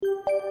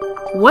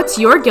What's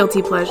your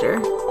guilty pleasure?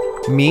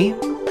 Me?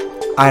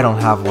 I don't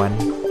have one.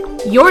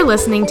 You're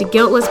listening to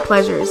Guiltless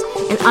Pleasures,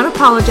 an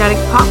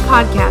unapologetic pop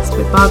podcast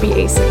with Bobby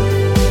Asen.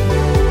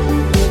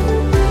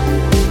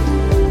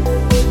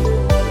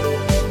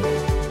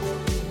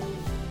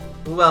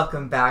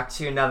 Welcome back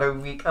to another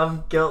week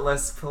of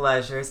Guiltless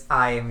Pleasures.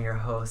 I am your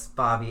host,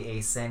 Bobby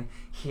Asen,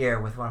 here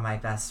with one of my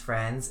best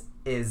friends,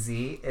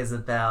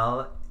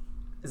 Isabel,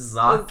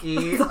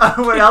 Zaki.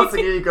 What else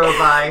can you go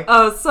by?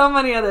 Oh, so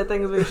many other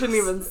things we shouldn't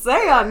even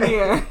say on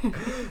here.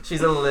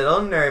 She's a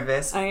little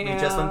nervous. I We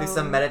just went through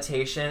some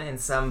meditation and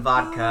some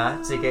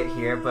vodka to get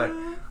here, but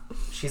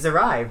she's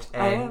arrived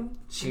and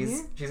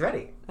she's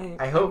ready.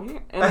 I hope.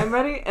 And I'm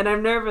ready and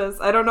I'm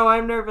nervous. I don't know why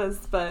I'm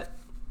nervous, but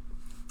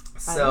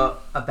so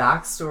a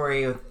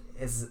backstory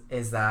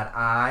is that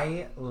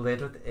I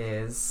lived with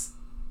Iz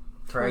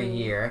for a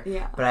year,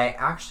 but I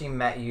actually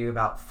met you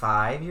about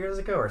 5 years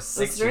ago or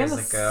 6 years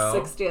ago.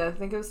 60, I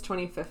think it was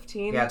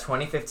 2015. Yeah,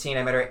 2015.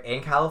 I met her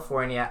in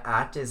California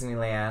at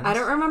Disneyland. I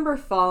don't remember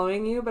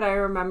following you, but I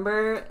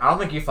remember... I don't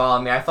think you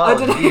followed me. I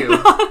followed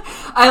you.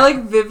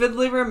 I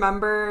vividly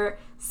remember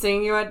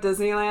seeing you at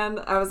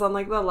Disneyland. I was on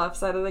the left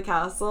side of the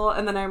castle,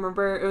 and then I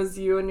remember it was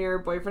you and your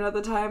boyfriend at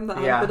the time that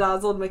had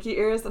bedazzled Mickey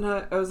ears, and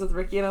I was with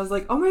Ricky, and I was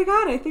like, oh my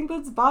god, I think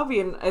that's Bobby,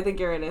 and I think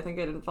you're right. I think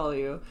I didn't follow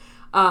you.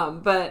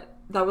 But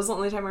that was the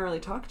only time I really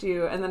talked to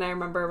you. And then I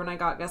remember when I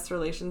got guest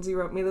relations, you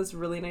wrote me this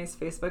really nice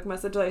Facebook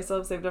message that I still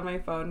have saved on my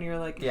phone. And you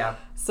were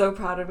so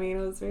proud of me,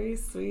 and it was very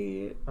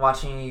sweet.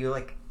 Watching you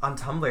on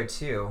Tumblr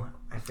too.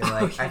 I feel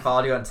like I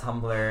followed you on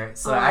Tumblr,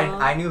 so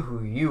I knew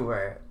who you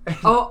were.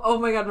 oh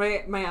my god,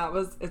 my app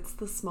was It's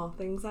the Small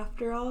Things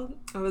After All.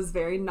 I was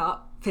very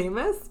not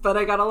famous, but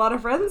I got a lot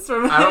of friends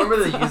from it. I don't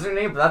remember the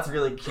username, but that's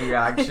really cute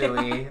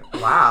actually.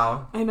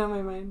 Wow. I know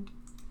my mind.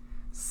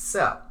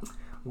 So,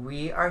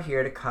 we are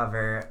here to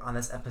cover on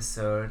this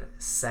episode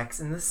Sex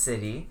in the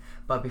City,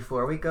 but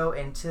before we go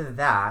into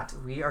that,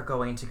 we are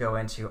going to go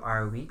into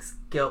our week's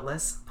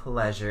Guiltless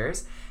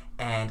Pleasures,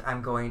 and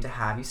I'm going to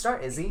have you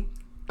start, Izzy.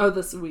 Oh,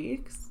 this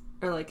week's?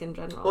 Or in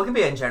general? Well, it can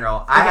be in general.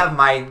 Okay. I have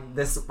mine,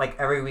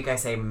 every week I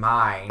say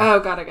mine.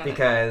 Oh, got it.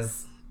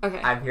 Because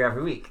I'm here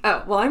every week.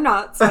 Oh, well, I'm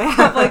not, so I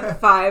have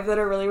 5 that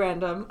are really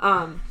random.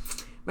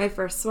 My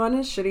first one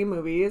is shitty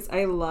movies.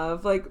 I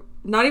love,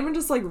 not even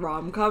just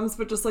rom-coms,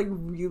 but just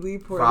really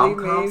poorly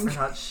made. Rom-coms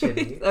are not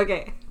shitty.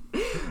 Okay.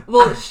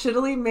 Well,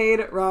 shittily made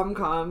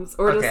rom-coms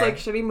or just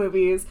shitty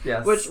movies.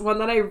 Yes. Which one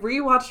that I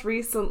rewatched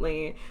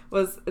recently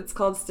it's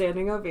called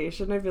Standing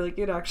Ovation. I feel like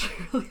you'd actually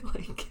really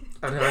like it.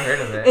 I've never heard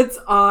of it. It's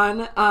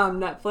on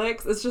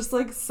Netflix. It's just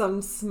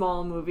some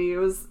small movie. It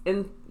was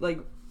in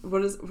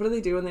what do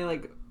they do when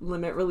they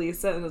limit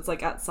release it, and it's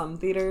at some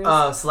theaters?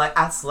 Oh,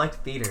 at select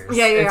theaters.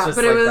 Yeah. It's just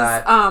but it was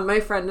that.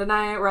 My friend and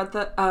I were at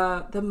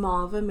the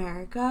Mall of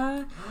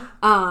America,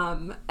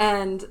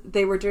 and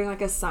they were doing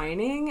a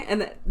signing,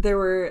 and there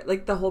were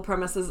the whole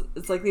premise is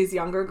it's these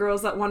younger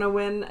girls that want to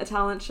win a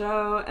talent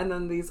show, and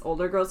then these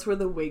older girls who are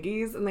the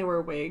wiggies, and they wear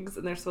wigs,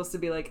 and they're supposed to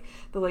be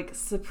the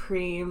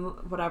supreme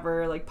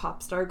whatever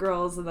pop star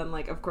girls, and then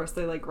of course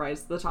they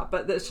rise to the top,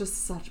 but it's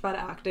just such bad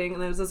acting.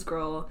 And there's this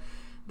girl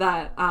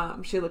that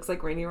she looks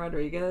like Rainy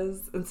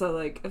Rodriguez, and so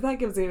if that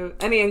gives you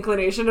any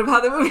inclination of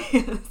how the movie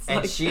is.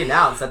 And she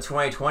announced that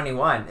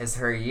 2021 is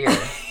her year.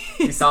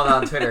 You saw that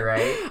on Twitter,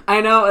 right?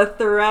 I know, a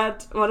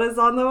threat. What is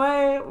on the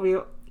way?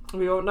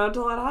 We won't know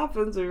until it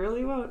happens. We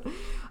really won't.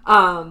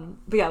 But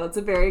yeah, that's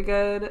a very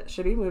good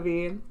shitty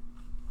movie.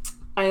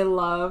 I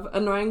love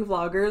annoying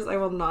vloggers. I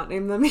will not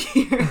name them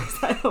here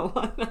because I don't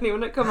want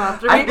anyone to come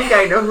after me. I think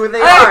I know who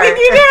they are. I think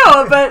you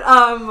do,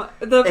 but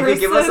the person...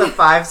 If you give us a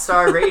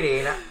 5-star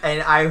rating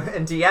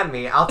and DM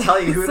me, I'll tell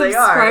you who they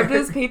are. Subscribe to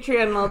his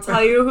Patreon and I'll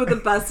tell you who the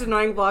best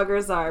annoying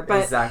vloggers are.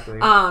 But, exactly.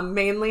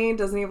 Mainly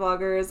Disney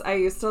vloggers. I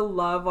used to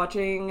love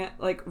watching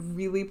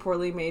really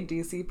poorly made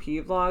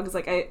DCP vlogs.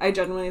 I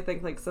genuinely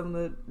think some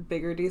of the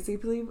bigger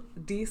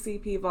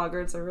DCP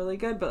vloggers are really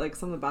good, but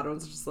some of the bad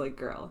ones are just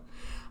girl.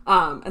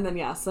 And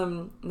then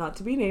some not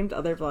to be named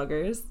other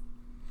vloggers.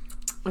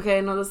 Okay,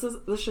 no,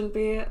 this shouldn't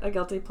be a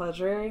guilty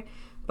pleasure,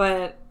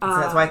 but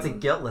that's why it's a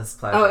guiltless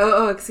pleasure.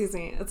 Oh, excuse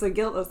me, it's a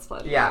guiltless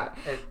pleasure. Yeah.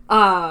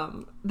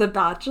 The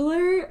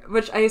Bachelor,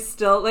 which I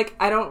still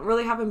I don't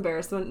really have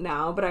embarrassment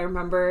now, but I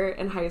remember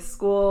in high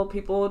school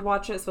people would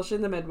watch it, especially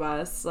in the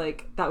Midwest.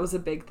 That was a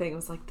big thing. It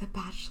was The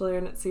Bachelor,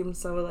 and it seemed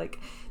so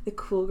the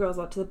cool girls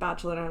watch The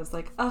Bachelor, and I was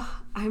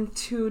I'm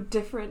too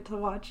different to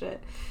watch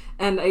it.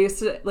 And I used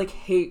to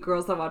hate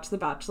girls that watch The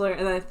Bachelor,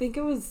 and I think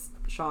it was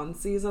Sean's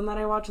season that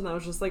I watched, and that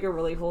was just a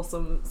really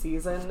wholesome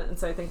season. And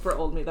so I think for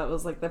old me that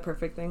was the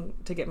perfect thing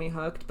to get me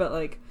hooked. But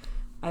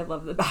I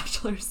love The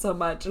Bachelor so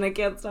much, and I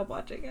can't stop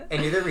watching it.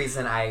 And you're the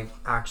reason I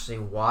actually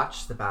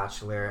watched The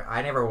Bachelor.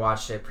 I never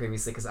watched it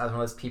previously because I was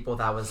one of those people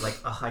that was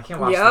I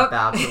can't watch The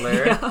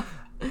Bachelor. Yeah.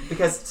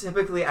 Because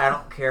typically I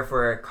don't care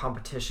for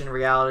competition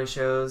reality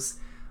shows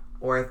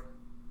or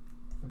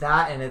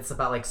that, and it's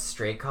about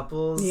straight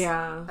couples.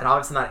 Yeah. And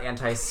obviously not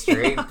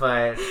anti-straight,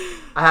 but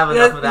I have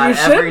enough of that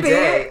every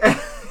day.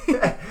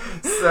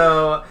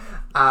 So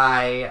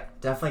I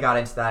definitely got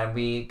into that, and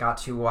we got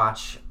to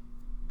watch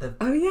the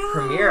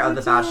premiere of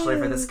The Bachelor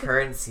for this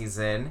current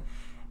season,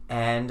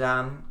 and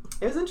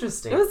it was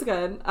interesting. It was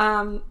good.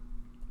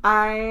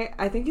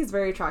 I think he's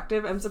very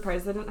attractive. I'm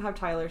surprised they didn't have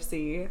Tyler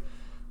C.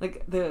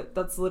 Like,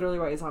 that's literally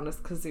why he's on this,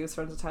 because he was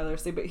friends with Tyler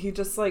C. But he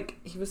just, like,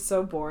 he was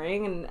so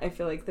boring, and I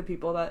feel like the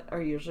people that are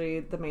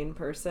usually the main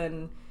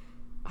person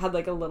had,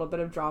 like, a little bit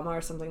of drama or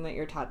something that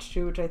you're attached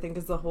to, which I think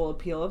is the whole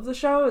appeal of the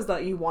show, is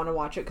that you want to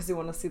watch it because you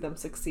want to see them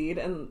succeed.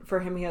 And for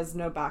him, he has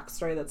no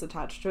backstory that's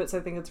attached to it, so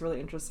I think it's really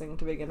interesting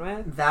to begin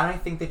with. That, I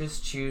think they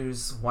just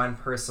choose one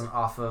person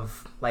off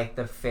of, like,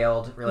 the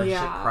failed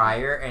relationship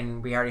prior,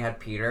 and we already had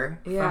Peter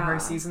from her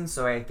season,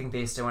 so I think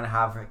they still want to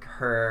have, like,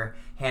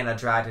 Hannah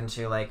dragged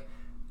into, like,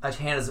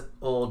 Hannah's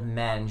old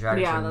men dragged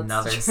into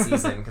another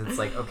season, because it's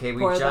like, okay,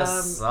 we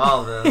just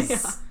saw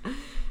this.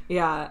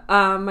 Yeah.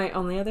 My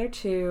only other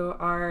two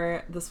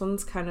are, this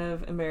one's kind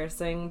of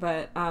embarrassing,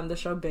 but the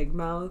show Big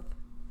Mouth.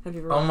 Have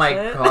you ever watched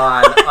it? Oh my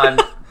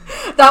god.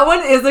 That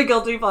one is a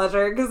guilty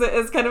pleasure because it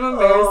is kind of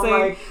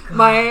embarrassing.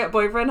 My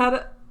boyfriend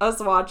had us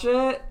watch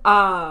it,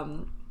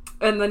 and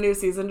the new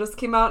season just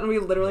came out, and we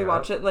literally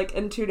watched it like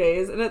in 2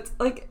 days, and it's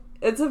like,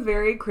 it's a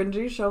very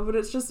cringy show, but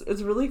it's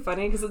really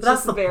funny because it's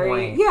just very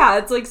point. Yeah,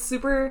 it's like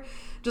super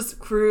just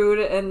crude,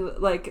 and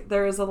like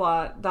there is a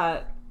lot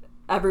that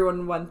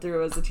everyone went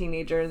through as a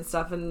teenager and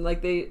stuff, and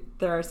like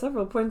there are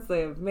several points they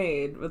have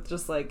made with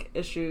just like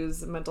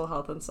issues, mental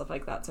health and stuff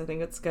like that, so I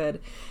think it's good.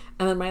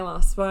 And then my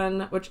last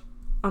one, which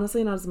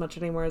honestly not as much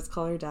anymore, is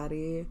Call Her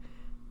Daddy.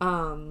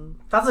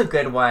 That's a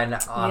good one,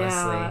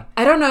 honestly. Yeah.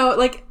 I don't know,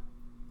 like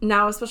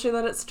now, especially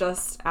that it's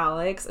just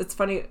Alex, it's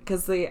funny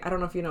because I don't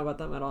know if you know about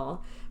them at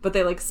all, but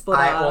they like split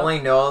up. I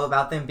only know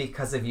about them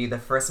because of you. The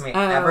first time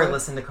I ever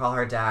listened to Call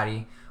Her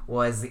Daddy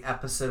was the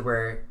episode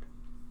where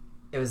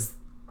it was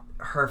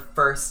her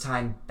first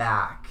time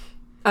back.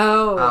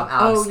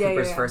 Alex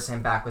Cooper's first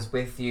time back was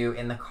with you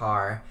in the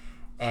car,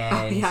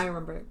 and I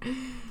remember.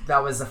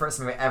 That was the first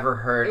time I ever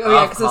heard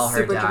of Call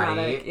Her Daddy.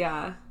 Dramatic,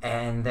 yeah.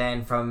 And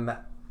then from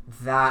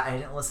that, I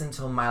didn't listen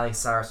until Miley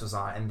Cyrus was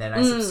on, and then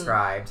I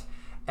subscribed.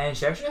 And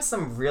she actually has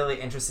some really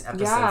interesting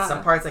episodes. Yeah.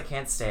 Some parts I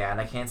can't stand.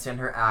 I can't stand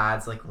her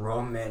ads, like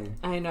Roman.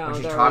 I know.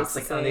 When she talks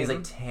like on these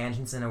like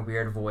tangents in a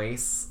weird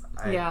voice.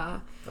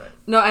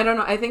 No, I don't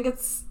know. I think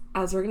it's,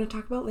 as we're going to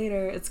talk about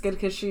later, it's good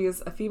because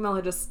she's a female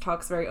who just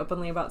talks very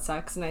openly about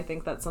sex, and I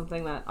think that's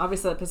something that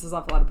obviously that pisses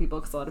off a lot of people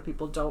because a lot of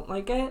people don't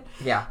like it.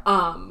 Yeah.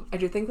 I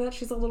do think that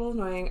she's a little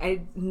annoying.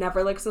 I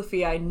never liked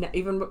Sophia.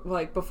 Even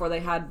like before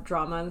they had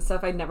drama and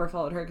stuff, I never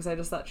followed her because I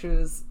just thought she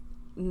was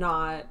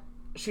not.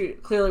 She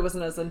clearly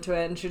wasn't as into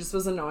it, and she just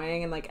was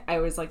annoying, and like I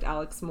always liked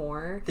Alex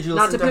more. Did you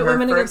not listen to to pit her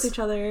women first? against each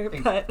other,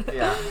 but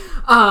yeah.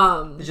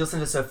 Did you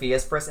listen to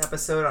Sophia's first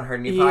episode on her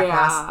new podcast?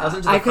 I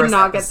listened to the could first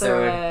not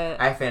episode. Get through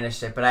it. I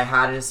finished it, but I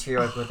had to just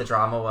hear what the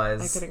drama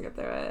was. I couldn't get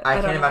through it. I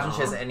can't imagine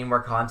she has any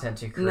more content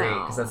to create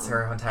because that's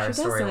her entire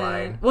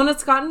storyline. Well,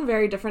 it's gotten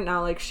very different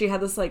now. Like she had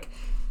this like.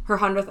 Her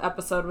 100th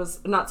episode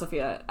was not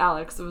Sophia,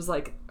 Alex. It was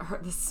like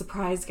this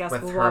surprise guest,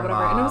 with blah, her whatever,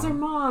 mom. and it was her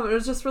mom. It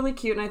was just really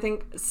cute, and I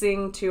think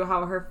seeing too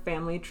how her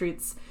family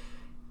treats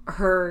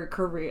her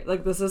career,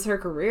 like this is her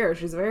career.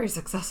 She's very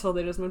successful.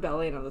 They just moved to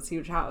LA and have this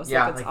huge house.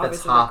 Yeah, like, it's like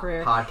obviously the top their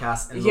career.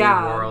 podcast in the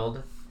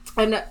world.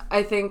 And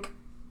I think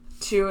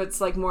too,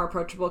 it's like more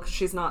approachable because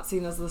she's not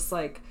seen as this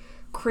like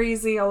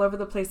crazy all over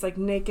the place like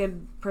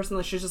naked person.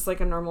 Like she's just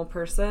like a normal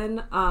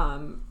person.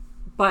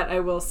 But I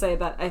will say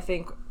that I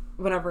think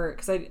whenever,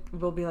 because I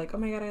will be like, oh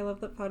my god, I love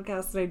that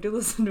podcast, and I do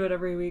listen to it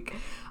every week,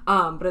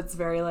 but it's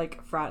very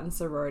like frat and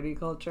sorority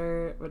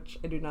culture, which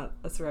I do not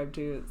ascribe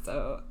to.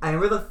 So I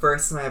remember the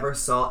first time I ever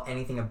saw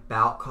anything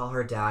about Call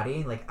Her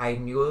Daddy, like I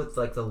knew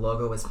like the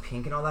logo was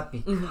pink and all that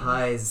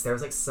because there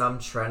was like some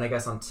trend I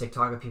guess on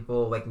TikTok of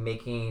people like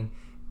making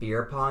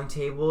beer pong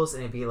tables,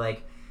 and it'd be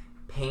like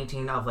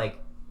painting of like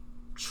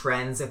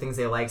trends or things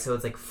they like, so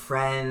it's like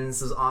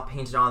Friends was all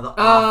painted on The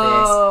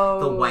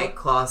Office, the White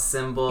Claw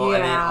symbol,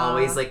 and then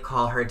always like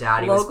Call Her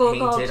Daddy local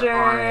was painted culture.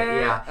 on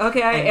it. Yeah.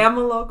 Okay, I am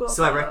a local.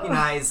 So I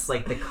recognized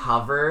like the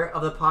cover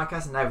of the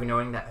podcast, and I've been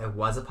knowing that it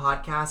was a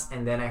podcast,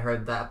 and then I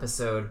heard the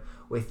episode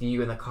with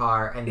you in the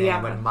car, and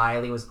then when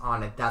Miley was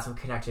on it, that's what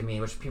connected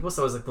me, which people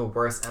said was like the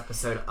worst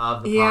episode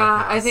of the podcast.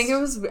 Yeah, I think it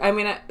was, I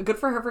mean, good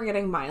for her for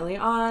getting Miley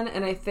on,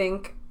 and I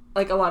think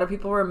like a lot of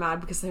people were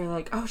mad because they were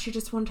like, oh, she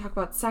just wanted to talk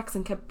about sex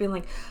and kept being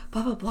like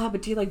blah blah blah,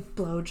 but do you like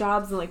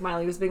blowjobs? And like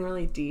Miley was being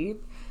really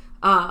deep.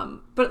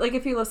 But like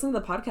if you listen to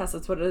the podcast,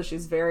 that's what it is.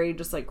 She's very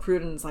just like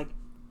crude and it's like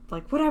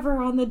whatever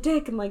on the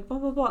dick and like blah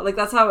blah blah. Like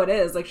that's how it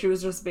is. Like she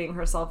was just being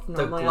herself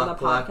normally on the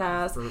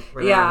podcast.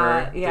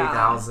 Yeah,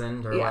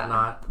 3000 or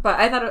whatnot. But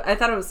I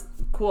thought it was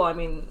cool. I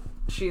mean,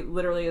 she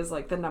literally is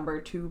like the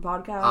 #2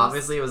 podcast.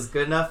 Obviously, it was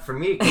good enough for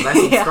me because I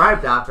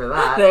subscribed after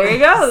that. There you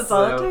go. That's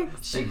all it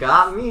takes. She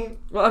got me.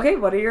 Well, okay.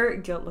 What are your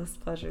guiltless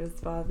pleasures,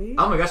 Bobby?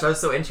 Oh my gosh, I was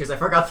so anxious. I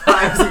forgot that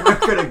I was even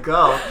going to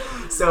go.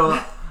 So,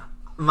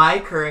 my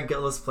current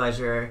guiltless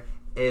pleasure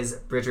is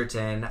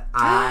Bridgerton.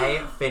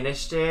 I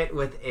finished it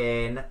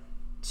within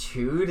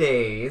 2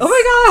 days. Oh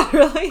my god,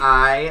 really?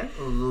 I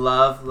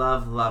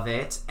love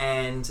it.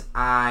 And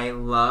I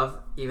love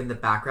even the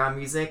background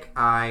music.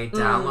 I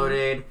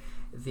downloaded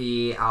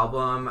the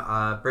album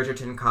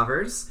Bridgerton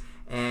Covers.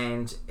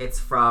 And it's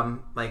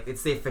from, like,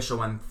 it's the official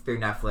one through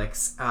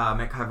Netflix.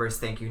 It covers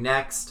Thank You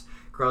Next,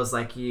 Girls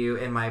Like You,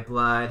 In My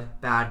Blood,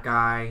 Bad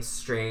Guy,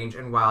 Strange,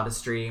 and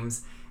Wildest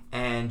Dreams.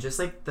 And just,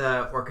 like,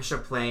 the orchestra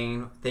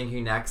playing Thank You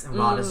Next and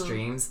Wildest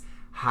Dreams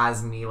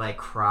has me, like,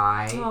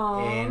 cry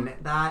in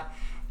that.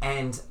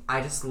 And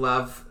I just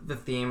love the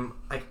theme.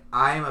 Like,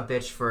 I am a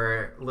bitch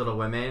for Little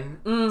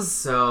Women.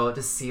 So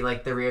to see,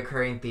 like, the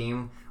reoccurring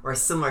theme, or a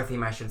similar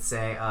theme, I should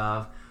say,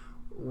 of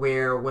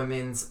where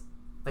women's,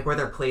 like, where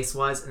their place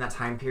was in that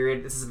time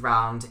period. This is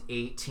around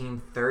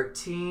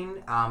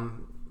 1813.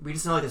 We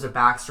just know, like, there's a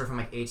backstory from,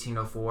 like,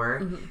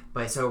 1804.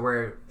 But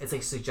so it's,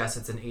 like, suggests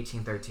it's in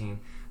 1813.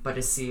 But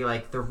to see,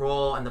 like, the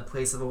role and the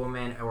place of a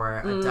woman, or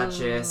a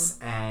duchess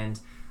and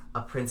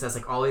a princess,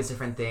 like, all these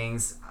different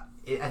things.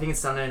 I think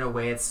it's done in a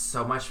way it's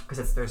so much, because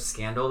it's their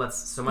scandal, that's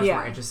so much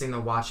more interesting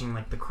than watching,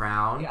 like, The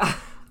Crown. Yeah.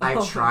 I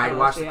tried to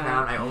watch The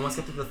Crown. I almost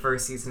got through the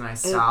first season and I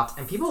stopped.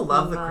 And people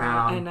love The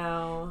Crown. I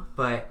know.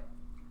 But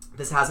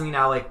this has me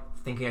now, like,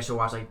 thinking I should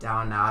watch, like,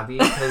 Downton Abbey,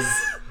 because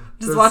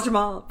just watch them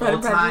all.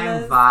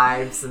 Old-time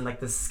vibes and, like,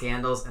 the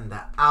scandals and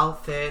the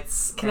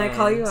outfits. Can I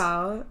call you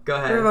out? Go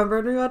ahead. Remember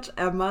when we watched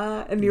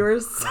Emma and you were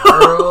so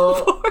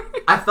bored?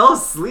 I fell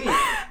asleep.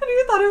 And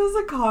you thought it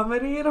was a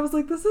comedy, and I was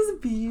like, this is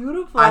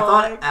beautiful. I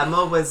thought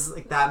Emma was,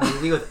 like, that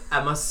movie with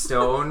Emma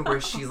Stone where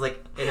she's,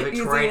 like, in a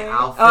Victorian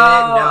outfit.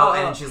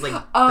 And she's,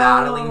 like,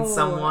 battling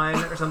someone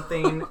or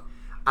something.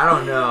 I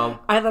don't know.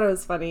 I thought it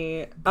was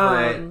funny.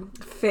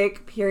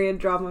 Fake period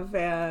drama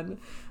fan.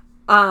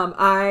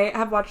 I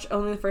have watched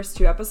only the first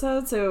 2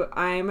 episodes, so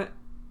I'm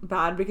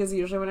bad, because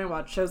usually when I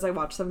watch shows, I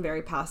watch them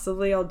very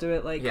passively. I'll do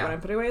it, like, when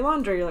I'm putting away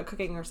laundry or, like,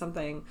 cooking or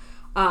something.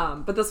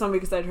 But this one,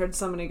 because I'd heard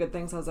so many good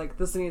things, I was like,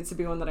 this needs to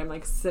be one that I'm,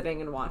 like,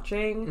 sitting and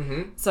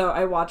watching. So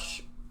I've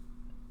watched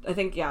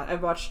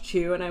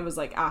 2, and I was,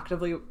 like,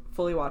 actively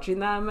fully watching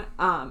them.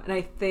 And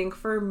I think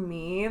for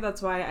me,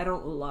 that's why I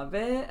don't love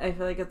it. I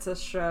feel like it's a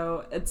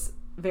show, it's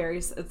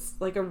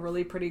like a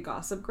really pretty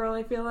Gossip Girl,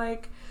 I feel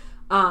like,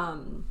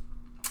 in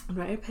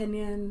my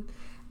opinion.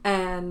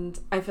 And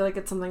I feel like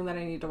it's something that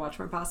I need to watch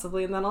more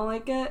passively, and then I'll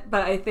like it.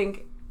 But I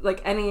think,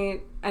 like,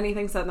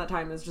 anything set in that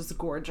time is just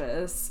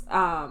gorgeous.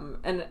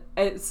 And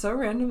it's so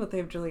random that they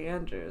have Julie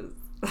Andrews.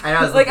 I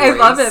know, like, I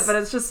love it, but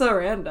it's just so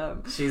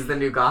random. She's the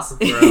new Gossip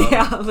Girl.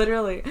 Yeah,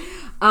 literally.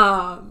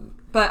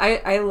 But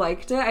I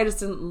liked it. I just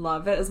didn't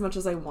love it as much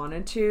as I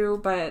wanted to.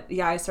 But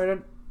yeah, I tried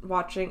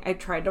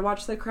to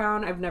watch The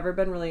Crown. I've never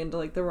been really into,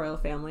 like, the royal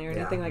family or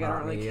anything. Like, I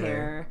don't really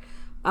care.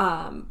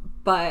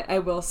 But I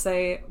will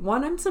say,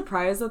 one, I'm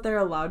surprised that they're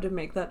allowed to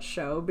make that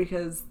show,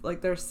 because, like,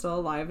 they're still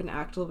alive and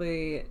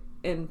actively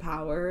in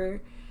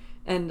power.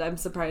 And I'm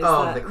surprised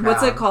that,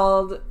 what's it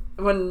called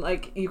when,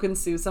 like, you can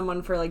sue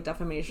someone for, like,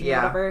 defamation or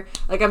whatever.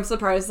 Like, I'm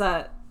surprised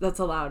that that's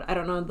allowed. I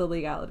don't know the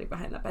legality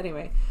behind that. But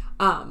anyway,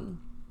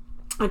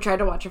 I tried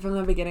to watch it from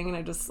the beginning, and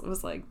I just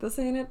was like, this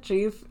ain't it,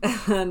 chief.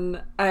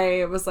 And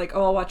I was like,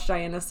 oh, I'll watch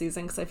Diana's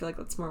season, because I feel like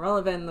that's more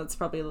relevant. That's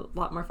probably a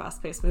lot more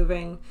fast-paced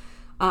moving.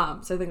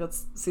 So I think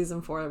that's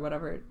season 4 or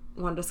whatever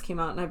one just came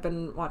out, and I've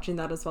been watching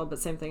that as well. But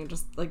same thing, it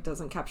just, like,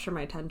 doesn't capture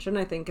my attention.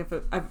 I think if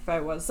I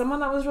was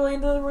someone that was really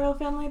into the royal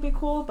family, it'd be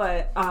cool.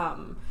 But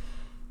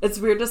it's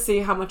weird to see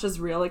how much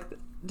is real. Like,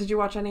 did you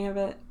watch any of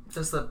it?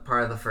 Just the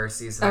part of the first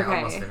season. Okay. I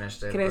almost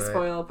finished it. Can I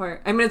spoil a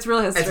part? I mean, it's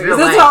real history. It's real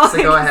life, so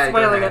go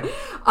ahead.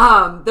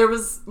 It. There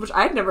was, which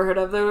I'd never heard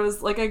of, there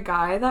was, like, a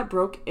guy that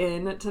broke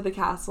into the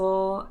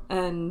castle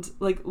and,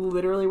 like,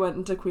 literally went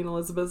into Queen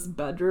Elizabeth's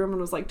bedroom and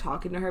was, like,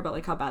 talking to her about,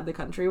 like, how bad the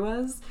country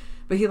was.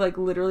 But he, like,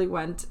 literally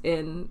went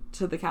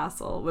into the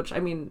castle, which, I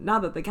mean, now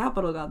that the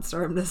Capitol got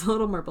stormed, is a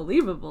little more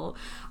believable.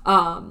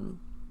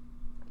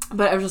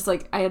 But I was just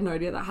like, I had no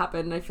idea that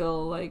happened. I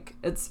feel like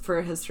it's, for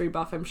a history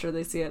buff, I'm sure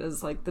they see it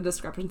as, like, the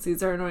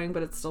discrepancies are annoying,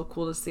 but it's still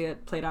cool to see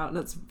it played out, and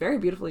it's very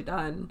beautifully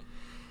done.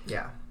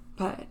 Yeah.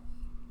 But,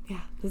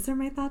 yeah, those are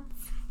my thoughts.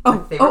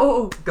 Go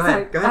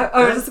ahead.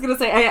 I was just going to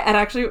say, I had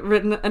actually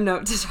written a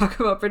note to talk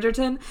about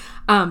Bridgerton,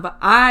 but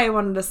I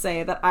wanted to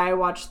say that I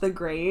watched The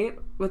Great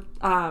with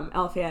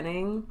Elle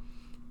Fanning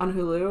on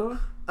Hulu.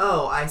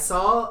 Oh, I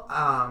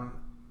saw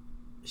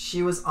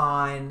she was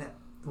on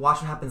Watch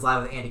What Happens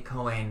Live with Andy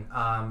Cohen,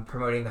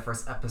 promoting the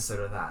first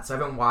episode of that. So I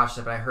haven't watched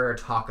it, but I heard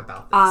her talk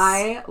about this.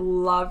 I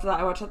loved that.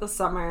 I watched it this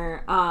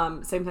summer.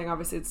 Same thing,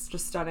 obviously, it's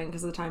just stunning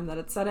because of the time that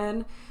it's set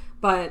in.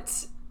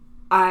 But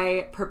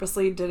I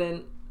purposely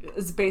didn't...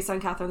 It's based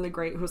on Catherine the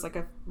Great, who's, like,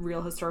 a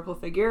real historical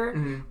figure.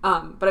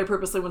 Mm-hmm. But I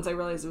purposely, once I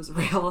realized it was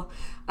real,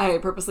 I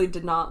purposely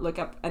did not look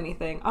up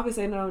anything.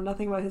 Obviously, I know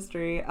nothing about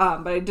history,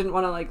 but I didn't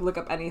want to, like, look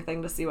up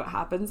anything to see what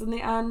happens in the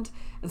end.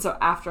 And so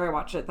after I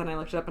watched it, then I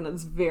looked it up, and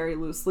it's very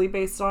loosely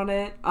based on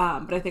it.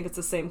 But I think it's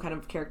the same kind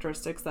of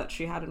characteristics that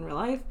she had in real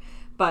life.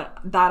 But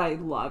that I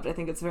loved. I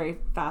think it's very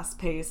fast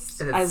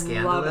paced. I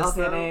love Elle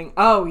Fanning.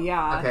 Oh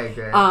yeah. Okay,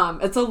 good.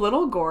 It's a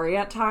little gory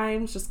at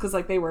times, just because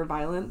like they were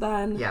violent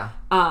then. Yeah.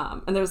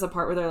 And there's a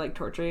part where they're like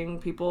torturing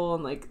people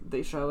and like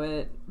they show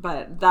it.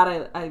 But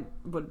that I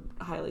would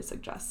highly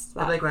suggest.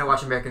 That. I like when I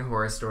watch American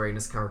Horror Story and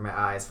just cover my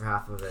eyes for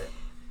half of it.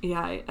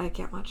 Yeah, I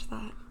can't watch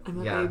that.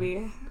 I'm a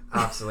baby.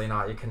 Absolutely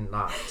not. You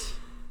cannot.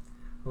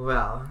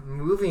 Well,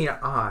 moving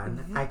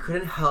on, I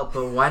couldn't help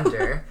but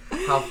wonder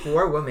how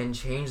 4 women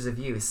changed the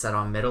view set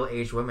on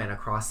middle-aged women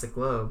across the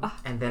globe.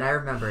 And then I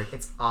remembered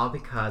it's all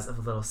because of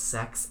a little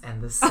Sex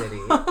and the City.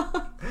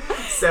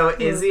 So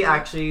Izzy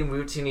actually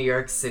moved to New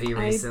York City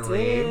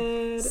recently. I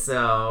did.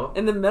 So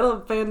in the middle of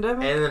a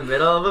pandemic. In the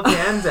middle of a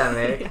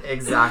pandemic, yeah.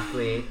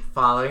 Exactly.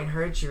 Following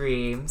her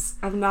dreams.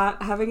 I'm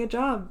not having a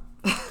job.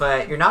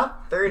 But you're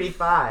not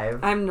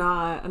 35. I'm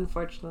not,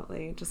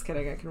 unfortunately. Just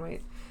kidding, I can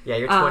wait. Yeah,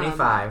 you're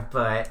 25,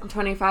 but... I'm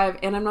 25,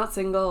 and I'm not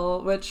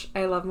single, which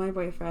I love my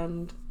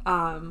boyfriend.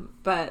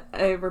 But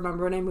I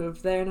remember when I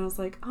moved there, and I was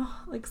like,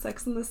 oh, like,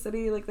 Sex in the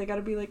City, like, they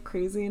gotta be, like,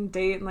 crazy and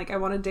date, and, like, I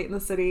want to date in the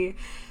city.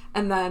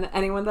 And then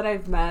anyone that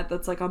I've met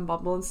that's, like, on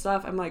Bumble and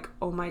stuff, I'm like,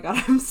 oh my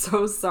god, I'm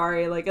so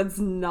sorry. Like, it's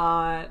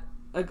not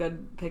a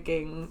good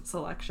picking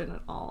selection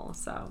at all,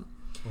 so...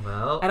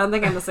 Well... I don't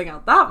think I'm missing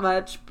out that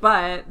much,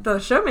 but the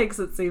show makes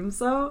it seem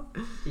so.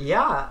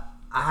 Yeah.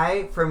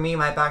 For me,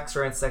 my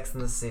backstory in Sex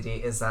and the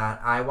City is that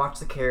I watched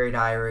the Carrie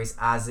Diaries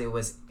as it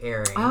was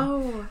airing.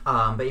 Oh.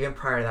 But even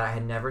prior to that, I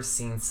had never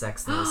seen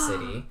Sex and the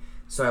City.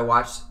 So I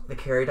watched the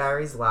Carrie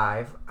Diaries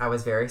live. I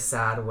was very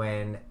sad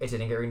when it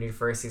didn't get renewed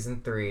for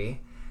season 3.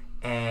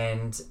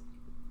 And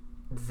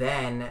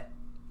then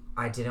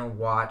I didn't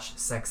watch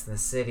Sex and the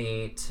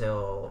City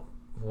till...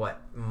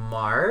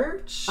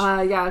 March?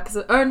 Yeah, because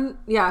it was during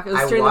the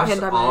pandemic. I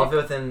watched all of it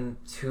within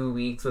 2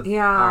 weeks with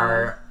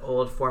our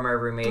old former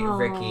roommate,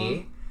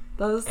 Ricky.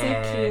 That was so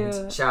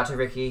cute. Shout out to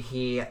Ricky.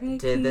 He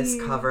did this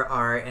cover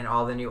art and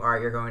all the new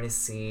art you're going to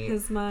see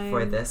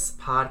for this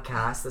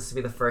podcast. This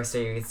will be the first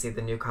day you can see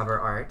the new cover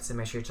art, so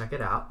make sure you check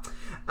it out.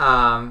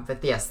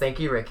 But yes, thank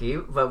you, Ricky.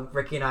 But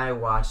Ricky and I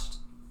watched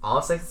all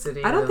of Sex and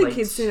the City. I don't think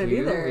he'd seen it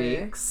either.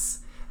 2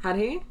 weeks. Had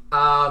he?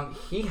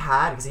 He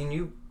had, because he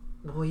knew...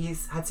 Well,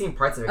 had seen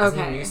parts of it because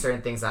he knew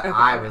certain things that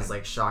I was,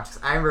 like, shocked.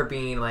 I remember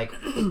being, like,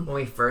 when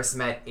we first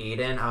met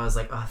Aiden, I was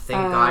like, oh,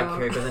 thank God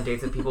Carrie goes on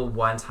dates with people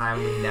one time,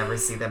 we never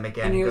see them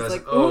again. And he goes,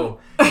 like, oh,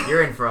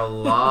 you're in for a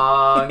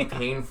long,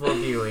 painful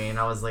viewing. And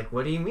I was like,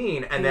 what do you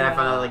mean? And then I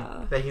found out,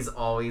 like, that he's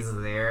always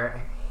there.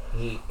 I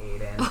hate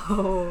Aiden.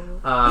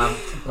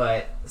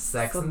 But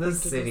Sex in the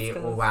City,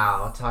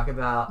 wow. Talk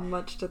about...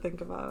 Much to think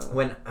about.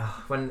 When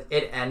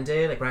it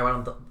ended, like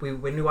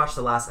when we watched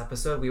the last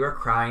episode, we were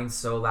crying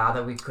so loud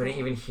that we couldn't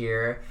even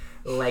hear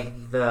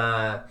like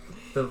the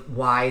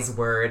wise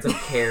words of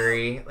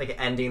Carrie like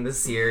ending the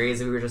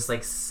series. We were just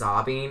like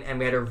sobbing, and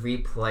we had to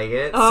replay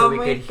it so we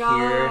could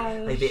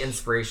hear like the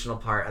inspirational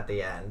part at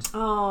the end.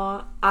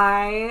 Oh,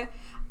 I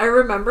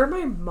remember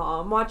my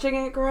mom watching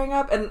it growing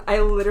up, and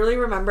I literally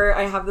remember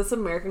I have this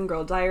American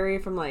Girl diary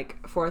from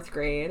like 4th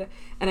grade,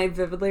 and I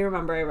vividly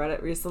remember I read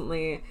it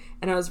recently,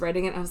 and I was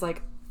writing it, and I was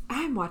like,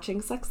 I'm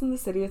watching Sex and the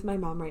City with my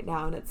mom right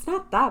now, and it's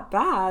not that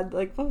bad,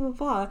 like blah blah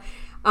blah.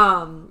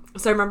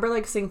 So I remember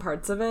like seeing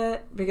parts of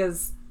it,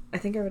 because I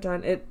think I wrote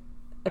down it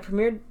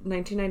premiered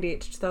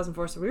 1998 to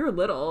 2004, so we were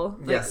little.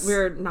 Like, yes. We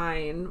were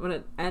 9 when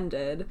it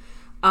ended.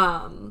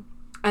 And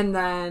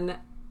then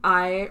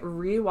I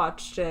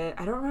rewatched it.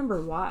 I don't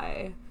remember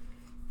why,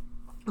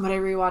 but I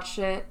rewatched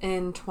it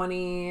in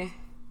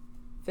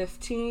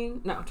 2016,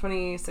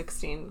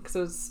 because it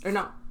was, or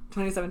no,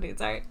 2017,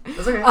 sorry.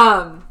 That's okay.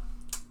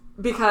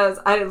 Because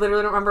I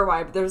literally don't remember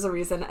why, but there's a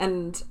reason.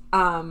 And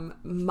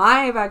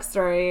my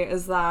backstory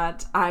is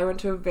that I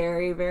went to a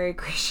very, very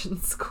Christian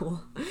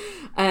school,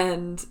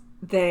 and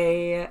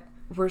they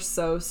were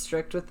so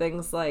strict with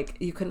things like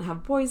you couldn't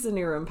have boys in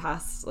your room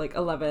past like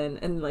 11,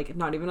 and like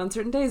not even on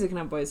certain days you can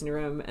have boys in your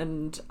room,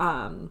 and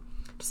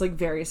just like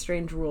very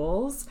strange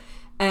rules.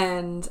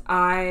 And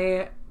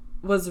I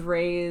was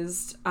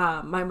raised,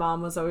 my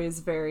mom was always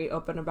very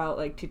open about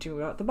like teaching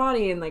me about the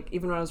body, and like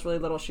even when I was really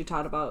little she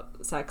taught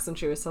about sex, and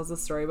she always tells a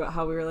story about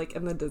how we were like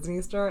in the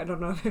Disney store. I don't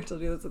know if I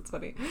told you this, it's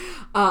funny.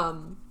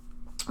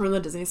 We're in the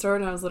Disney store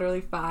and I was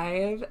literally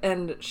 5,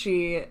 and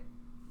she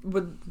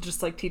would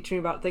just like teach me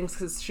about things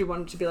because she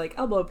wanted to be like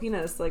elbow,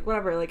 penis, like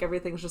whatever, like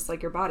everything's just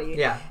like your body.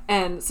 Yeah.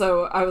 And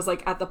so I was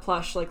like at the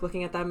plush, like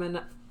looking at them, and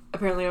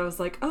apparently I was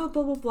like, oh,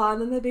 blah blah blah,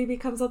 and then the baby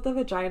comes out the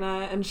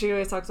vagina, and she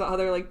always talks about how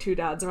there are like 2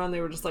 dads around. They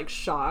were just like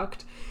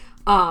shocked.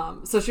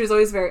 So she was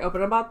always very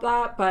open about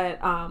that. But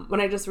when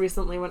I just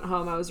recently went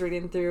home, I was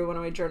reading through one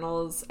of my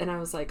journals, and I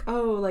was like,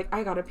 oh, like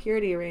I got a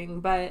purity ring,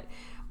 but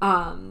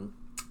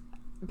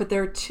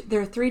there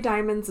are 3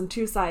 diamonds and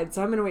 2 sides,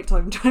 so I'm gonna wait till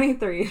I'm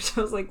 23.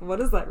 So I was like,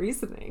 what is that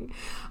reasoning?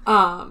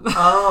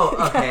 Oh,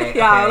 okay.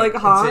 Yeah, okay. like,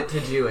 huh? To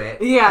do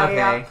it. Yeah, okay.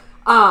 yeah.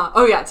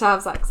 To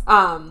have sex.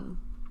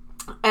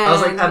 And I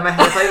was like, in my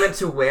head, I thought you meant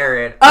to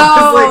wear it.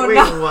 I was like, wait,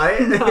 what?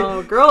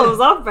 No, girl, it was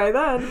off by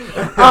then.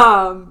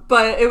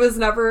 But it was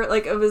never,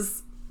 like, it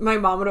was my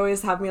mom would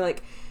always have me,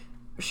 like,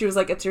 she was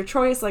like, it's your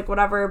choice, like,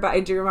 whatever. But I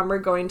do remember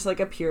going to, like,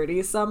 a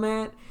purity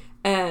summit,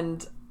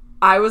 and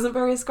I wasn't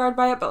very scarred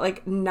by it, but,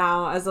 like,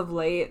 now, as of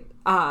late,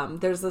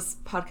 there's this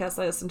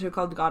podcast I listen to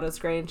called God is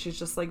Grey, and she's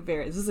just, like,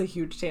 this is a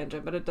huge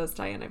tangent, but it does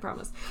tie in, I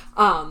promise.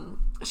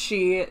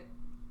 She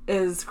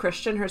is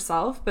Christian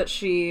herself, but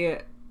she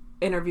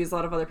interviews a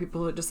lot of other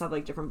people who just have,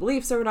 like, different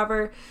beliefs or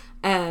whatever,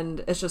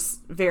 and it's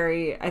just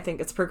very, I think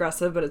it's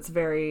progressive, but it's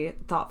very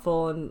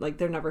thoughtful, and, like,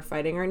 they're never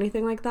fighting or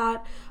anything like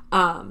that.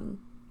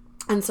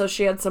 And so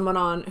she had someone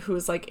on who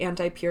was, like,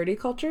 anti-purity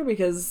culture,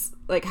 because,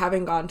 like,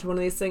 having gone to one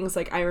of these things,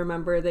 like, I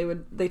remember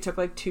they took,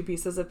 like, 2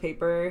 pieces of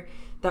paper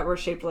that were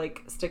shaped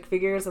like stick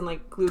figures and,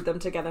 like, glued them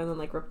together and then,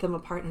 like, ripped them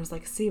apart, and it was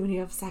like, see, when you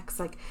have sex,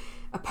 like,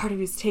 a part of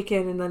you's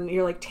taken and then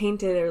you're, like,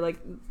 tainted, or, like,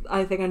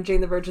 I think on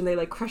Jane the Virgin they,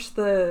 like, crush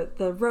the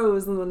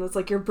rose and then it's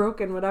like you're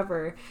broken,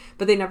 whatever.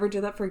 But they never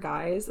do that for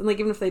guys, and, like,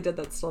 even if they did,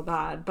 that's still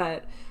bad.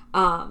 But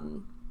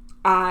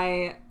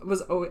I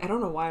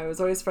don't know why I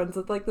was always friends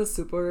with, like, the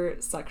super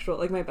sexual,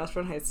 like, my best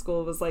friend in high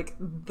school was, like,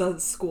 the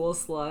school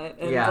slut,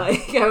 and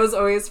like, I was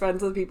always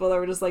friends with people that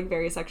were just, like,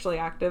 very sexually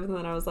active, and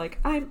then I was like,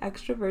 I'm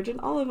extra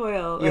virgin olive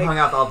oil. You like, hung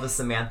out with all the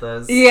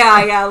Samanthas.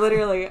 yeah,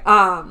 literally.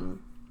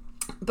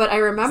 But I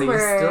remember...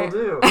 So you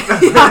still do.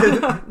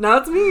 Yeah, now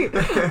it's me.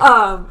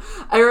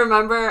 I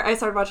remember I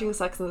started watching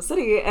Sex and the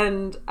City,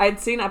 and I'd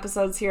seen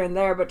episodes here and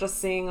there, but just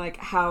seeing, like,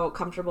 how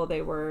comfortable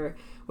they were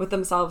with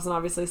themselves, and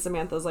obviously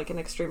Samantha's, like, an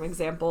extreme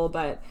example,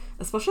 but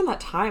especially in that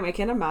time, I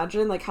can't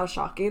imagine, like, how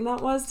shocking that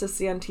was to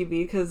see on TV,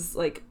 because,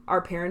 like,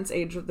 our parents'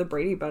 age with the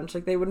Brady Bunch,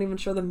 like, they wouldn't even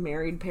show the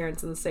married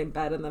parents in the same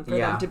bed, and then for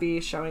them to be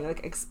showing,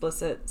 like,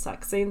 explicit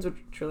sex scenes, which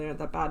truly aren't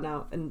that bad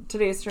now in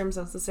today's terms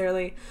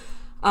necessarily.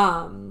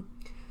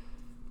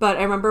 But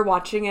I remember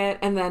watching it,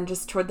 and then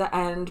just toward the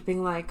end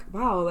being like,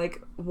 wow,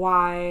 like,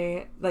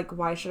 why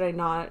should I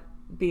not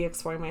be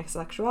exploring my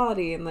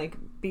sexuality and, like,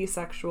 be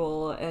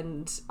sexual,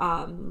 and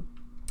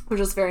it was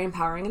just very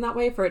empowering in that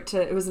way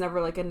it was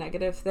never, like, a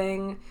negative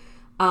thing.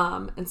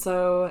 And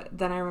so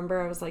then I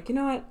remember I was like, you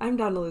know what, I'm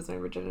down to lose my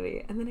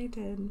virginity, and then I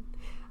did.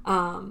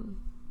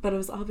 But it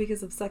was all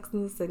because of Sex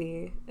and the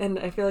City, and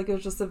I feel like it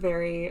was just a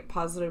very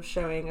positive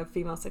showing of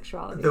female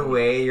sexuality. The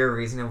way your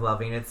reason of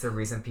loving it's the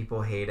reason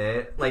people hate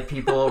it. Like,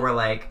 people were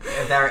like,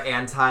 they're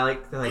anti,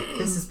 like, they're like,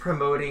 this is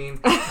promoting,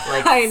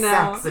 like,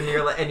 sex, and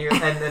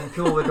and then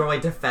people would normally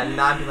defend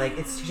that and be like,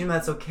 it's teaching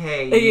that's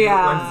okay.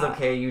 When it's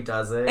okay, you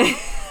does it.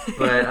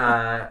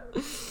 But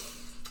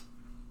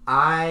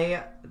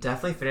I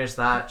definitely finished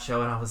that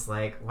show, and I was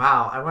like,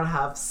 wow, I want to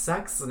have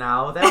sex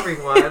now with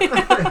everyone.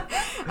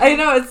 I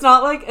know, it's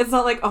not like,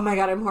 oh my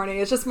god, I'm horny.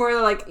 It's just more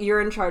like,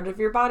 you're in charge of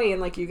your body,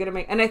 and, like, you get to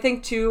make, and I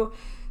think too,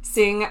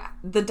 seeing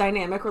the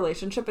dynamic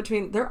relationship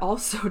between, they're all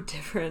so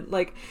different.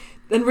 Like,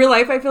 in real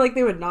life, I feel like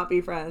they would not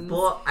be friends.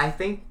 Well, I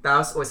think that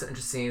was always so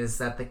interesting, is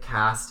that the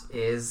cast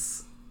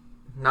is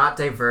not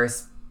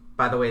diverse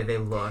by the way they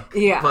look.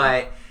 Yeah.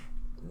 But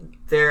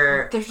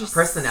their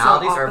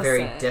personalities are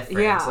very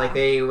different. Yeah. Like,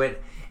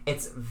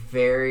 it's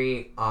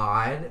very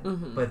odd.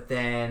 Mm-hmm. But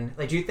then,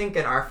 like, do you think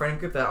in our friend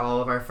group that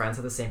all of our friends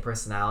have the same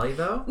personality,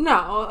 though?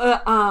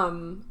 No.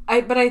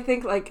 But I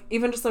think, like,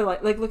 even just their,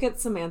 like, look at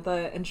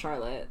Samantha and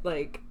Charlotte.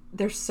 Like,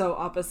 they're so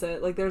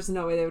opposite. Like, there's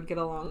no way they would get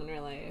along in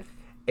real life.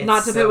 It's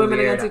not to so put women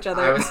weird. against each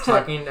other. I was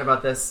talking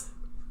about this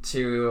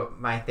to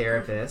my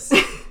therapist,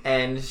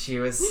 and she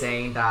was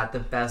saying that the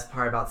best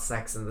part about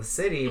Sex and the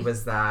City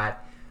was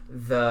that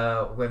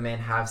the women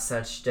have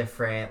such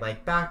different,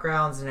 like,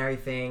 backgrounds and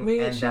everything. Wait,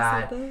 and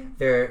that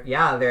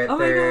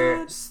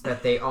that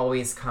they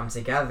always come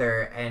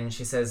together. And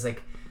she says,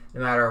 like, no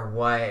matter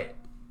what,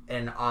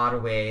 in an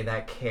odd way,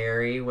 that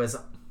Carrie was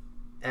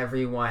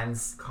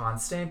everyone's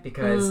constant,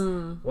 because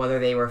whether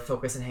they were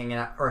focused on hanging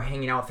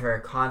out with her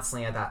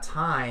constantly at that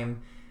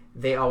time,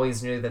 they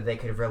always knew that they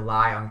could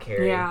rely on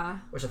Carrie. Yeah.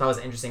 Which I thought was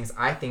interesting, because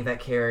I think that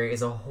Carrie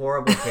is a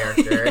horrible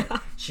character. Yeah.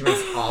 She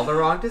makes all the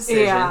wrong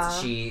decisions. Yeah.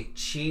 She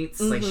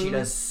cheats. Mm-hmm. Like, she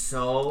does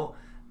so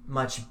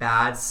much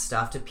bad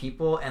stuff to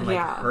people, and, like,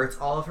 hurts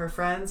all of her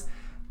friends.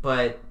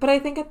 But I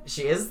think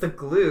she is the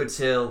glue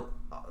to,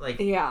 like,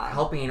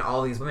 helping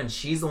all these women.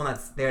 She's the one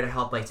that's there to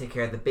help, like, take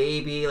care of the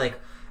baby. Like,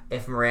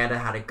 if Miranda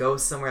had to go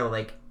somewhere,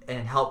 like,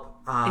 and help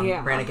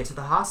Miranda get to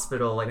the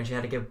hospital, like, when she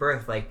had to give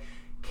birth, like,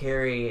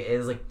 Carrie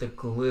is, like, the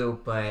glue.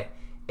 But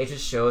it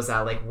just shows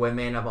that, like,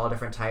 women of all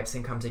different types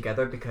can come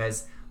together,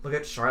 because look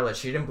at Charlotte.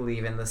 She didn't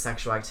believe in the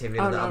sexual activity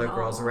that the other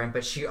girls were in,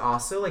 but she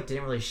also, like,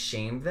 didn't really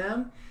shame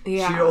them.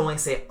 Yeah. She would only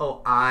say,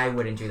 oh, I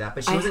wouldn't do that.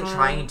 But she wasn't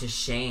trying to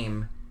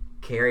shame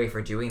Carrie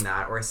for doing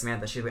that, or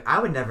Samantha. She'd be like, I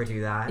would never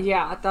do that.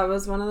 Yeah, that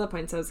was one of the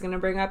points I was going to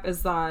bring up,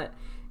 is that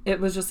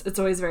it's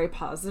always very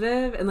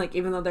positive. And, like,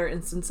 even though there are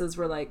instances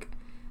where, like,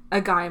 a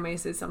guy may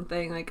say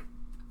something, like,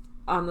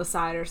 on the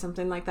side or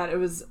something like that, it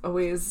was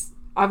always,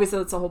 obviously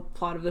that's the whole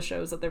plot of the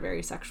show, is that they're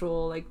very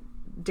sexual, like,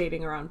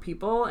 dating around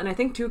people. And I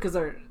think too, because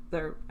they're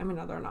I mean,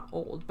 no, they're not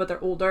old, but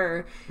they're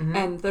older. Mm-hmm.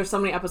 And there's so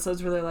many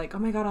episodes where they're like, oh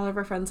my god, all of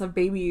our friends have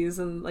babies,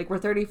 and, like, we're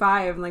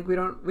 35, and, like, we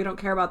don't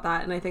care about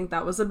that. And I think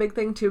that was a big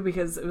thing too,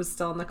 because it was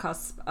still on the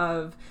cusp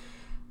of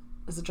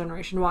is a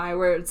Generation Y,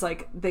 where it's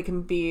like they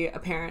can be a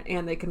parent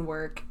and they can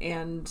work,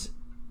 and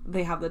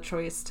they have the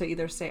choice to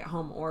either stay at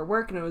home or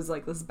work. And it was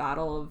like this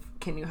battle of,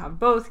 can you have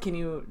both? Can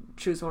you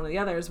choose one or the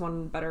other? Is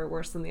one better or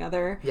worse than the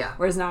other? Yeah.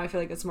 Whereas now I feel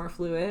like it's more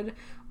fluid.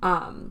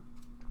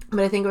 But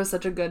I think it was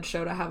such a good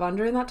show to have on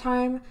during that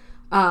time.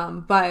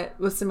 But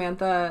with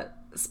Samantha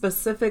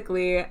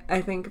specifically,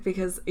 I think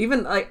because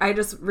even like I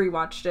just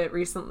rewatched it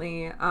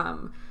recently.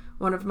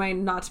 One of my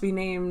not to be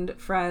named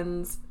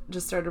friends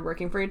just started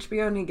working for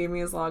HBO, and he gave me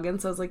his login.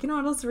 So I was like, you know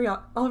what,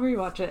 I'll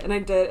rewatch it. And I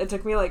did. It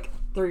took me like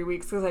 3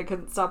 weeks because I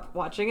couldn't stop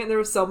watching it. And there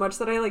was so much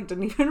that I like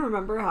didn't even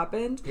remember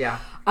happened. Yeah.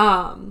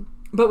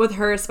 But with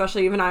her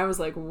especially, even I was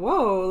like,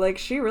 whoa, like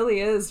she really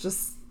is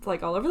just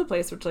like all over the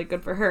place, which like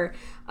good for her.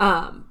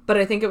 But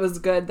I think it was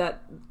good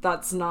that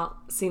that's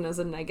not seen as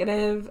a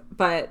negative.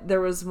 But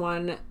there was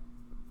one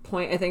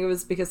point, I think it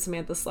was because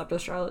Samantha slept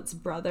with Charlotte's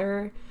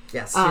brother.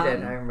 Yes, she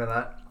did. I remember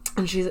that.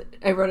 And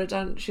I wrote it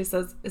down. She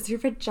says, "Is your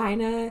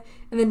vagina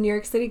in the New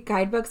York City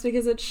guidebooks?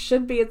 Because it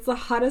should be. It's the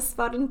hottest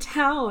spot in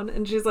town."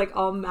 And she's like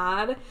all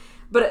mad.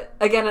 But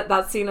again,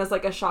 that's seen as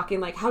like a shocking,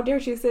 like, how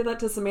dare she say that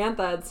to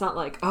Samantha? It's not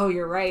like, oh,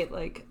 you're right.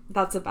 Like,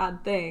 that's a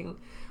bad thing.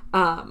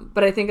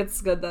 But I think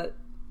it's good that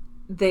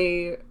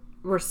they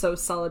were so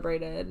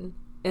celebrated.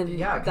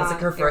 Yeah, because it's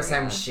like her first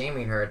time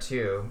shaming her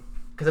too.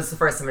 Because it's the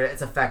first time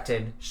it's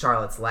affected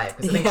Charlotte's life.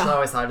 Because I think Charlotte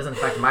always thought, it doesn't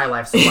affect my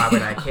life, so why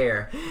would I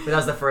care? But that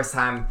was the first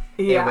time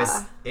it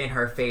was in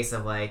her face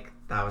of like,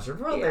 that was your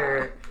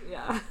brother.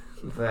 Yeah.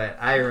 But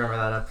I remember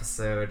that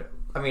episode.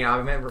 I mean, I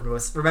remember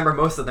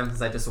most of them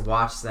because I just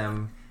watched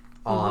them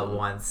all at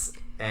once.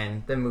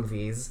 And the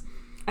movies.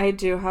 I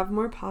do have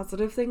more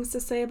positive things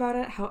to say about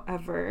it.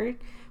 However,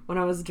 when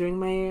I was doing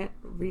my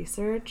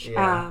research...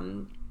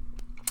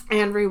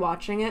 and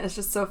rewatching it, it's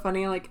just so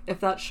funny. Like, if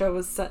that show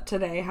was set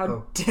today,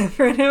 how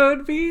different it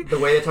would be. The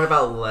way they talk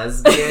about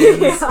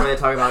lesbians, or they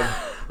talk about,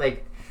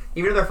 like,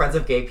 even if they're friends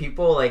with gay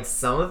people, like,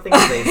 some of the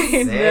things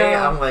they say,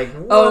 I'm like,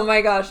 what? Oh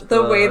my gosh.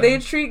 The way they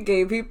treat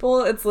gay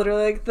people, it's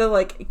literally like the,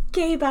 like,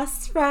 gay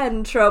best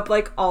friend trope.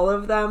 Like, all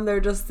of them, they're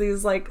just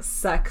these, like,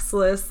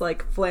 sexless,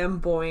 like,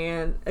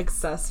 flamboyant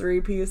accessory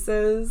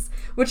pieces.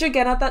 Which,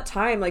 again, at that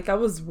time, like,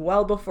 that was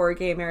well before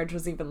gay marriage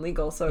was even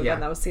legal. So, again,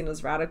 that was seen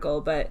as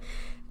radical. But...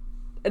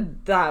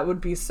 that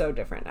would be so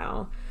different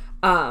now.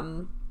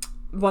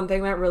 One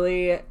thing that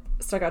really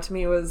stuck out to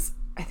me was,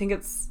 I think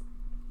it's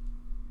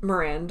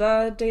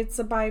Miranda dates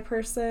a bi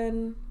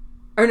person.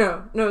 Or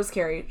no, it's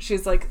Carrie.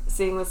 She's like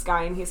seeing this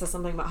guy and he says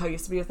something about how he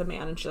used to be with a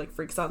man, and she like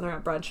freaks out and they're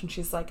at brunch and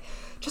she's like,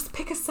 just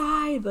pick a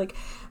side. Like,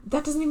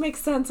 that doesn't even make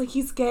sense. Like,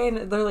 he's gay,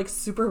 and they're like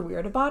super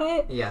weird about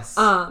it. Yes.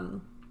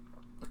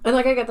 And,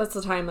 like, I get that's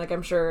the time, like,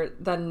 I'm sure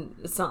then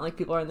it's not like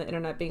people are on the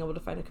internet being able to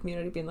find a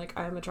community being like,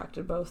 I'm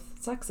attracted to both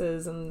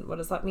sexes, and what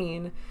does that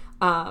mean?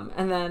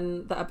 And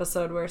then the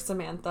episode where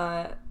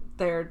Samantha,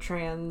 they're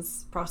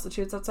trans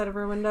prostitutes outside of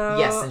her window.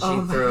 Yes, and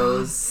she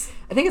throws...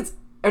 I think it's...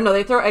 Or no,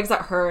 they throw eggs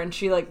at her, and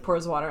she, like,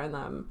 pours water in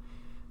them.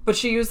 But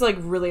she used, like,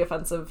 really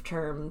offensive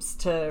terms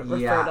to refer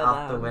to them.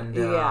 out the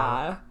window.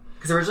 Yeah.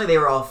 Because originally they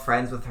were all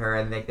friends with her,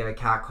 and they would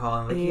catcall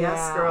and like,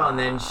 yes, girl, and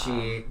then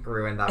she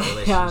ruined that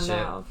relationship. Yeah,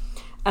 no.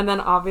 And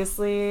then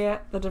obviously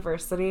the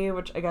diversity,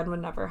 which again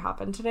would never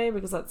happen today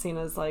because that's seen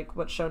as like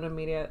what's shown in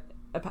media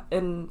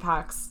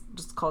impacts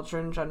just culture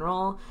in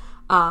general.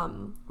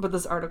 But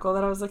this article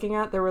that I was looking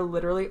at, there were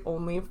literally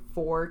only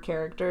 4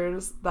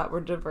 characters that were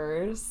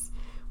diverse,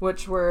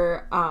 which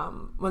were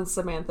when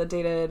Samantha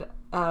dated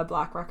a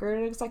Black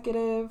record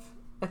executive.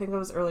 I think that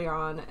was early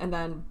on. And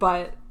then,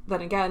 but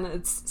then again,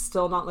 it's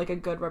still not like a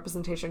good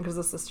representation because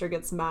the sister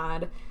gets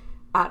mad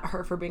at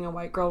her for being a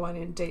white girl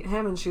wanting to date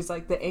him, and she's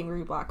like the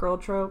angry black girl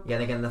trope. Yeah,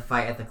 they get in the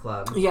fight at the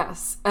club.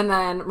 Yes. And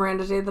then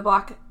Miranda dated the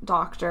black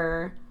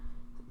doctor,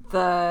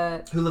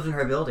 who lived in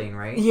her building,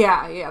 right?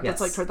 Yeah, yes. That's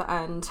like toward the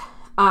end.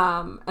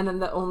 And then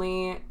the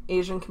only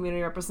Asian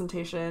community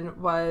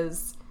representation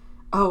was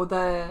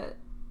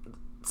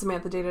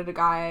Samantha dated a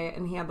guy,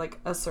 and he had like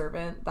a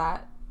servant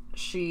that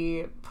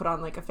she put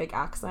on like a fake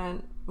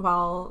accent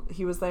while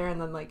he was there, and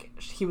then like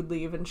he would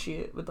leave and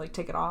she would like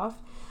take it off.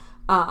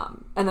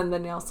 And then the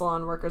nail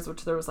salon workers,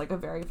 which there was like a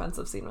very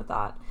offensive scene with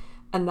that.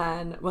 And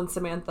then when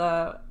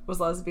Samantha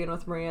was lesbian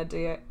with Maria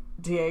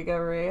Diego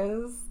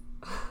Reyes,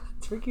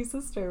 it's Ricky's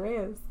sister,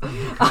 Reyes.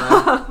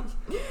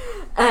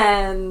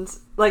 And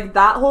like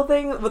that whole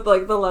thing with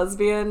like the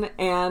lesbian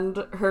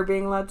and her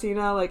being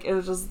Latina, like it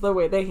was just the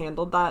way they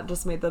handled that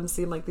just made them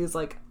seem like these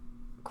like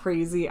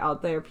crazy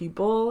out there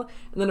people.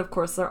 And then of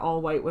course they're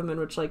all white women,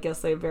 which like yes,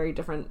 they have very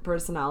different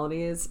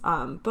personalities,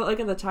 but like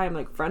at the time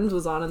like Friends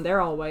was on and they're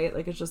all white.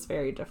 Like it's just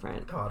very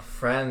different. God,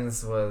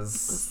 Friends was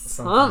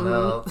something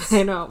else.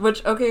 I know,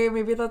 which okay,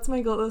 maybe that's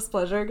my guiltless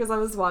pleasure because I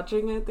was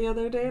watching it the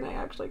other day and I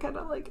actually kind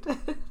of liked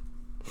it.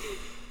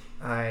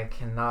 I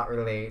cannot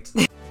relate.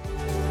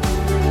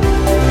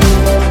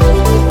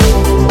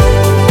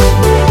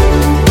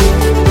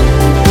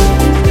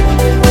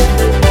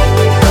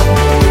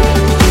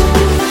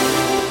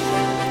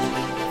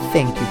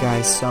 Thank you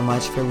guys so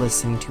much for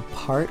listening to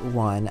part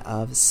 1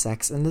 of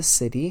Sex in the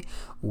City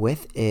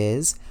with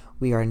Iz.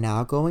 We are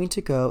now going to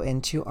go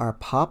into our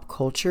pop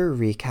culture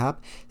recap.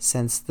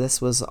 Since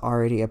this was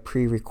already a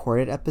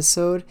pre-recorded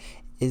episode,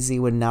 Izzy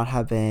would not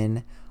have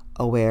been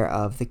aware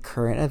of the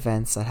current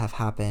events that have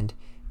happened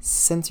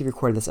since we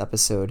recorded this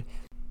episode.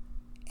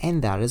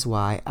 And that is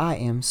why I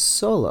am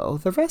solo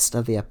the rest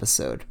of the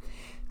episode.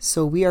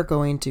 So we are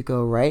going to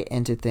go right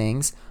into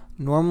things.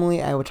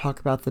 Normally I would talk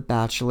about The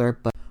Bachelor,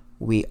 but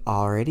we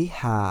already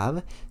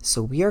have.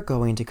 So we are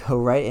going to go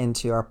right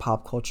into our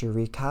pop culture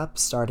recap,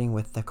 starting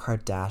with the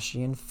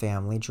Kardashian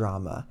family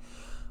drama.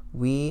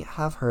 We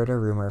have heard a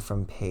rumor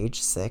from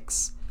Page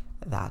 6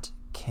 that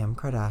Kim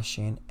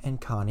Kardashian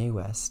and Kanye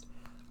West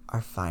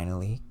are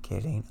finally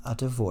getting a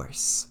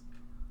divorce.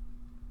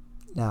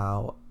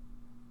 Now,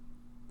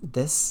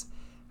 this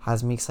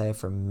has me excited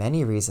for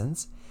many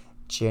reasons.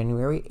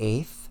 January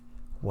 8th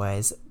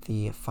was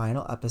the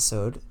final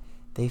episode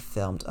they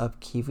filmed of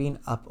Keeping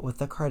Up with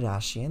the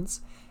Kardashians,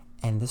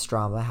 and this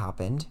drama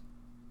happened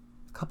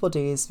a couple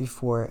days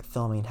before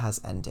filming has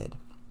ended.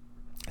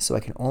 So I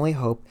can only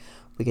hope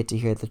we get to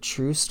hear the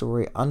true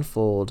story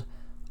unfold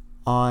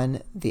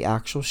on the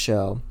actual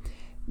show.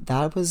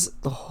 That was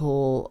the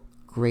whole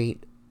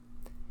great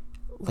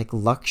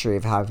luxury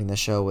of having the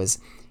show, was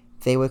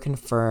they would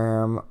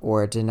confirm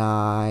or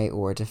deny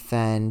or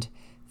defend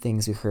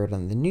things we heard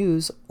on the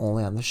news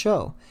only on the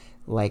show.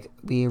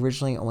 We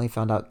originally only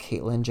found out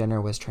Caitlyn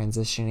Jenner was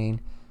transitioning,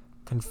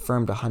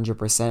 confirmed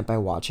 100% by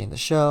watching the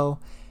show,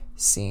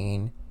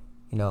 seeing,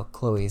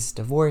 Khloe's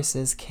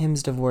divorces,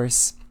 Kim's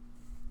divorce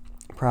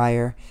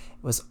prior.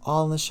 It was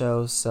all in the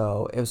show,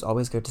 so it was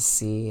always good to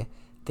see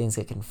things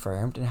get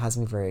confirmed, and it has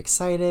me very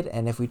excited.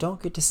 And if we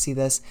don't get to see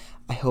this,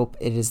 I hope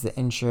it is the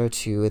intro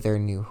to their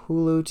new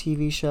Hulu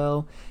TV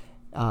show.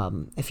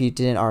 If you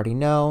didn't already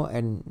know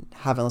and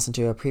haven't listened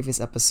to a previous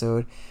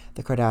episode,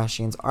 the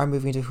Kardashians are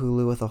moving to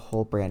Hulu with a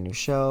whole brand new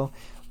show,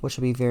 which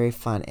will be very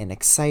fun and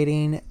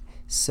exciting.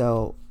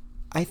 So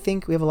I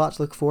think we have a lot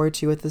to look forward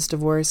to with this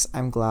divorce.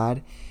 I'm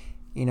glad,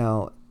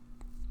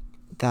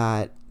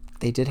 that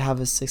they did have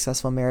a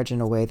successful marriage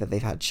in a way that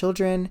they've had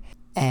children.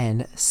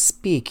 And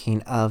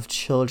speaking of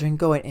children,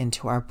 going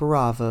into our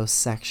Bravo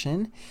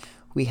section,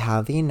 we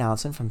have the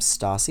announcement from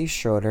Stassi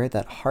Schroeder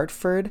that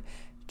Hartford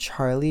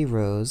Charlie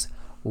Rose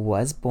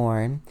was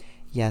born.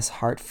 Yes,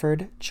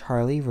 Hartford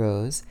Charlie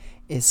Rose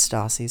is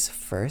Stassi's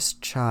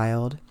first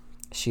child.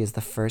 She is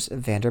the first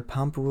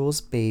Vanderpump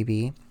Rules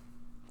baby.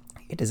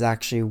 It is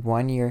actually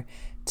 1 year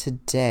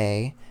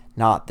today,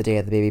 not the day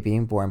of the baby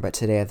being born, but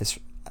today of this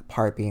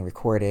part being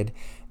recorded,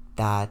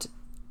 that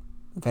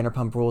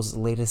Vanderpump Rules'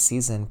 latest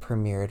season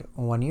premiered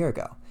 1 year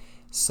ago.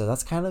 So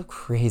that's kind of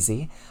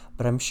crazy,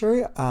 but I'm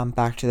sure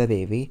back to the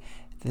baby,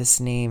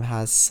 this name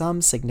has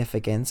some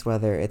significance,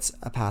 whether it's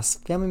a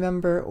past family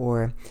member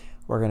or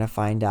we're going to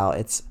find out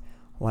it's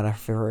one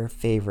of her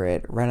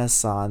favorite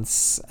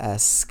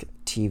Renaissance-esque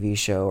TV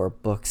show or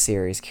book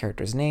series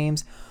characters'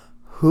 names.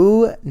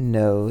 Who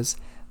knows?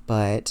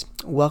 But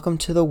welcome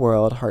to the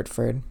world,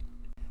 Hartford.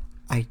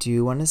 I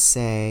do want to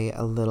say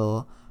a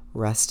little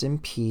rest in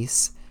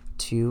peace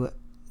to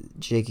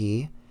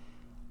Jiggy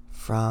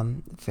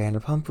from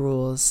Vanderpump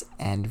Rules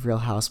and Real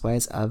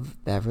Housewives of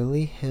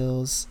Beverly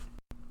Hills.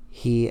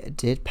 He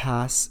did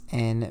pass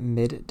in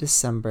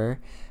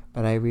mid-December,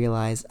 but I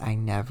realized I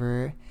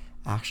never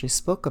actually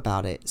spoke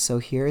about it. So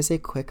here is a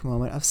quick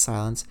moment of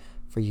silence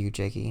for you,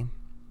 Jiggy.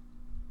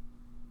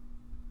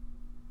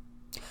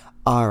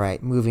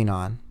 Alright, moving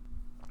on.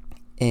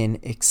 In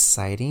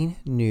exciting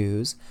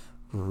news,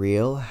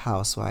 Real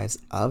Housewives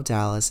of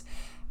Dallas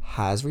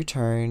has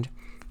returned.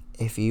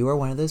 If you are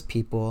one of those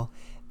people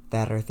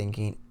that are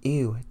thinking,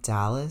 ew,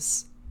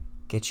 Dallas,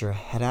 get your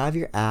head out of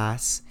your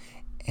ass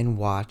and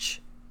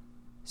watch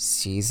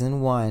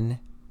Season 1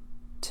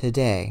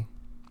 today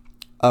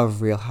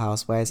of Real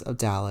Housewives of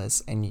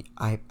Dallas, and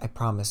I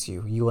promise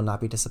you, you will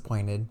not be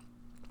disappointed.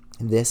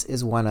 This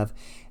is one of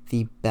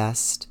the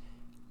best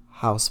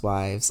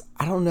housewives.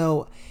 I don't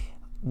know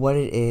what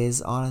it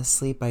is,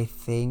 honestly, but I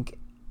think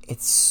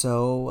it's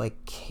so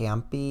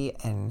campy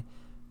and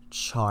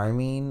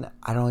charming.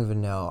 I don't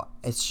even know.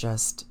 It's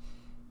just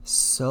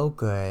so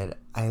good.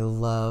 I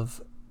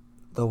love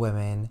the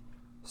women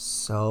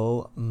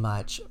so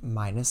much,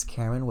 minus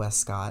Cameron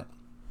Westcott.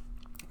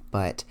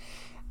 But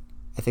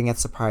I think that's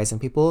surprising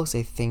people, because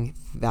I think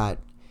that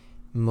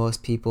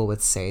most people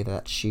would say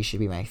that she should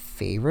be my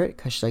favorite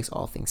because she likes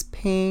all things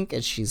pink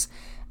and she's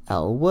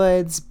Elle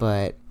Woods,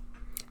 but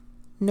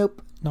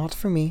nope, not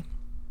for me.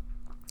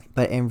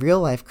 But in real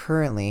life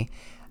currently,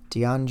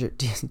 Deandra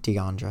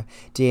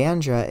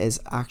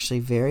is actually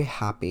very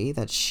happy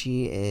that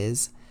she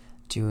is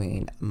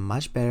doing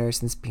much better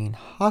since being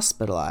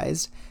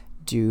hospitalized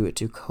due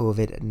to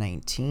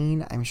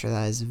COVID-19. I'm sure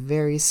that is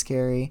very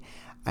scary.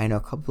 I know a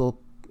couple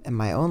in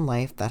my own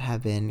life that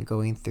have been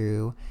going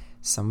through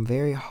some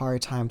very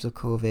hard times with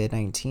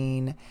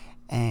COVID-19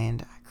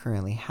 and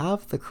currently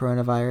have the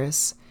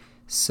coronavirus.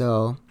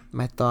 So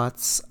my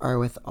thoughts are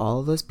with all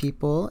of those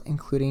people,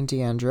 including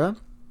Deandra.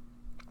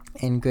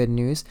 In good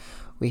news,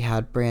 we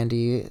had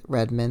Brandy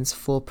Redmond's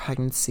full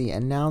pregnancy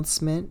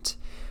announcement.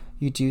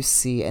 You do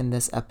see in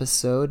this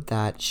episode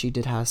that she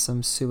did have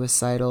some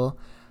suicidal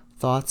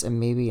thoughts and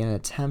maybe an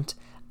attempt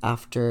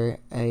after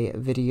a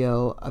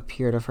video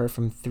appeared of her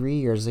from 3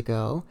 years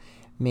ago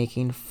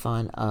making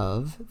fun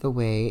of the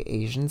way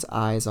Asians'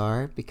 eyes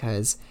are,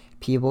 because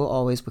people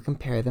always would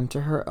compare them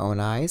to her own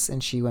eyes,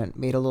 and she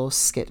made a little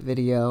skit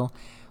video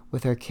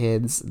with her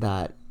kids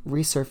that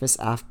resurfaced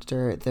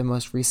after the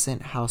most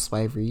recent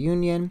housewife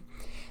reunion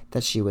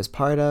that she was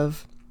part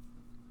of.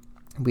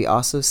 We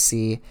also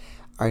see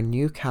our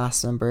new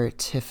cast member,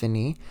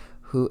 Tiffany,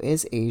 who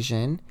is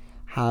Asian,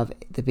 have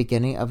the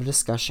beginning of a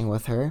discussion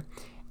with her.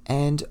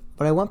 And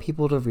what I want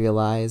people to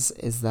realize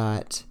is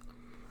that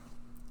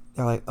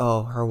they're like,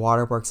 oh, her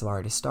waterworks have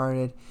already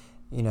started.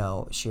 You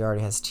know, she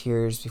already has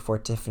tears before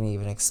Tiffany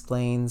even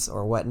explains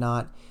or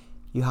whatnot.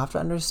 You have to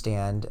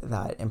understand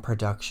that in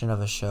production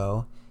of a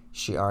show,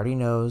 she already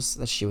knows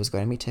that she was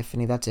going to meet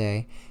Tiffany that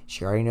day.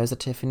 She already knows that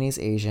Tiffany's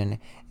Asian,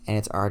 and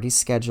it's already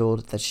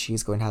scheduled that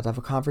she's going to have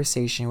a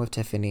conversation with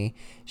Tiffany.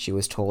 She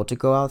was told to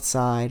go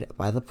outside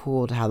by the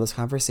pool to have this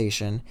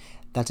conversation.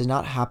 That did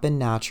not happen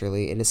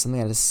naturally. It is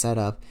something that is set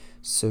up,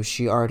 so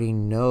she already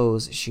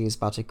knows she is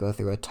about to go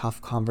through a tough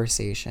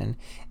conversation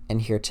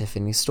and hear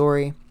Tiffany's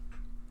story.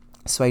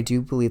 So I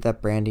do believe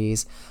that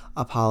Brandy's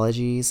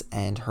apologies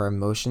and her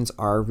emotions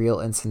are real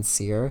and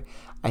sincere.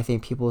 I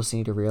think people just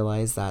need to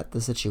realize that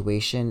the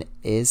situation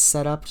is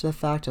set up to the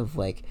fact of,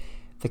 like,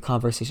 the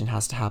conversation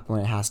has to happen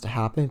when it has to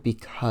happen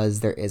because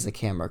there is a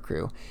camera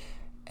crew.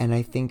 And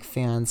I think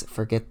fans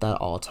forget that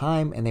all the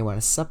time, and they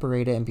want to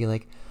separate it and be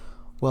like,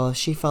 well, if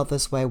she felt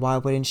this way, why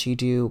wouldn't she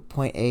do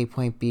point A,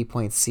 point B,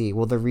 point C?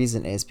 Well, the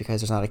reason is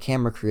because there's not a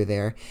camera crew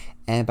there,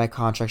 and by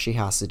contract she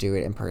has to do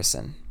it in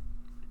person.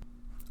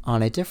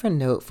 On a different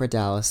note for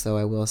Dallas, though,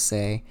 I will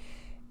say,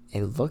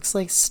 it looks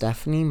like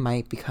Stephanie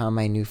might become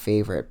my new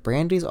favorite.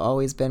 Brandy's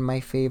always been my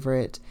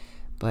favorite,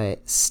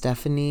 but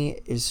Stephanie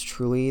is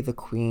truly the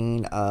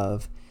queen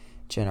of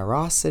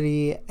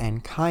generosity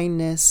and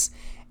kindness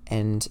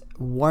and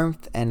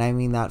warmth, and I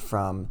mean that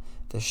from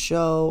the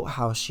show,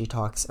 how she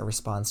talks and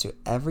responds to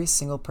every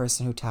single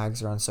person who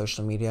tags her on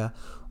social media,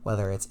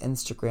 whether it's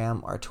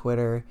Instagram or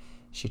Twitter.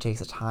 She takes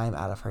the time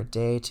out of her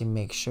day to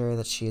make sure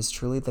that she is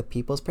truly the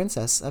people's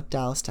princess of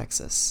Dallas,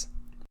 Texas.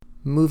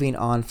 Moving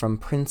on from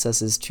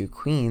princesses to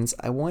queens,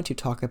 I want to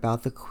talk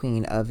about the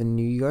queen of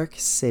New York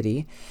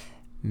City,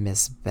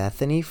 Miss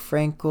Bethany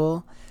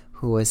Frankel,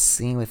 who was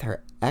seen with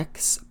her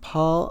ex,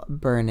 Paul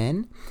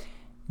Vernon.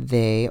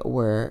 They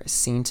were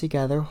seen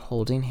together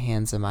holding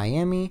hands in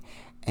Miami,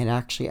 and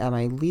actually at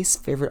my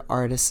least favorite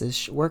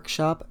artist's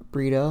workshop,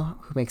 Brito,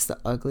 who makes the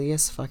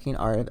ugliest fucking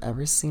art I've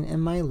ever seen in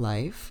my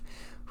life,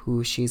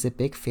 who she's a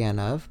big fan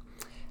of,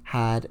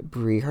 had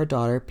Brie, her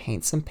daughter,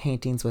 paint some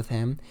paintings with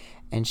him,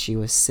 and she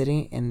was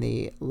sitting in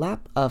the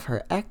lap of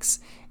her ex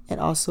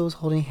and also was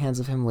holding hands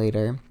with him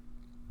later.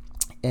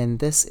 And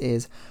this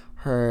is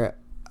her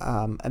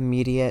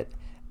immediate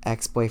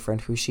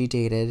ex-boyfriend, who she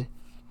dated,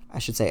 I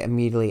should say,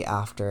 immediately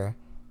after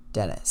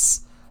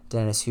Dennis,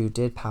 who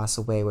did pass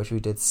away, which we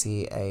did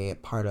see a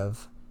part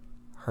of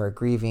her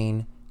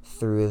grieving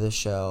through the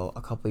show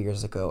a couple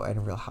years ago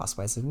in Real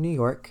Housewives of New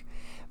York.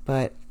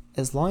 But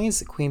as long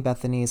as Queen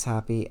Bethany is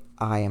happy,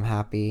 I am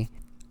happy.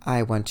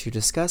 I want to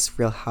discuss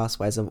Real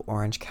Housewives of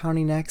Orange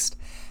County next.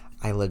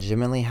 I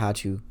legitimately had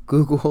to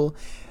Google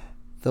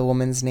the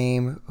woman's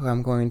name who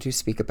I'm going to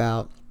speak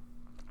about.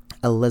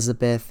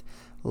 Elizabeth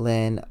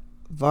Lynn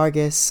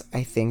Vargas,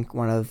 I think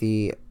one of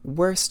the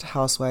worst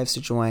housewives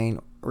to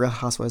join Real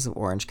Housewives of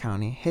Orange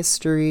County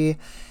history.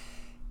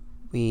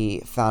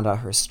 We found out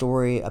her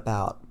story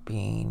about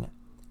being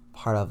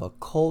part of a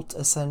cult,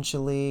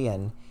 essentially,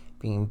 and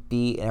being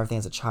beat and everything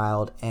as a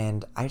child.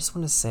 And I just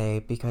want to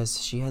say,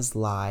 because she has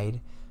lied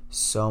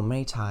so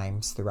many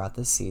times throughout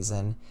this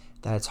season,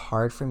 that it's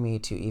hard for me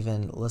to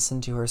even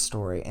listen to her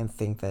story and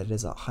think that it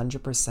is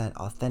 100%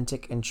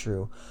 authentic and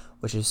true,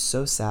 which is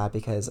so sad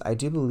because I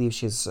do believe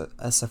she's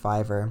a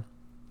survivor.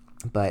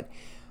 But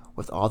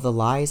with all the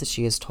lies that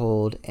she has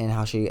told and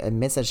how she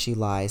admits that she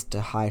lies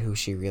to hide who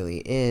she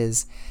really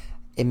is,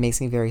 it makes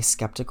me very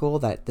skeptical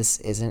that this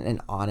isn't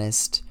an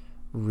honest,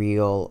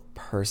 real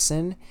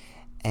person.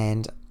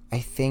 And I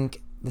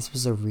think this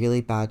was a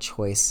really bad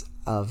choice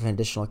of an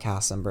additional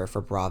cast member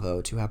for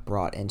Bravo to have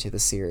brought into the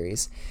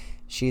series.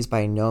 She's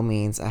by no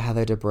means a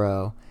Heather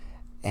Dubrow,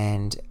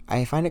 and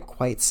I find it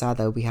quite sad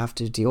that we have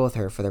to deal with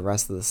her for the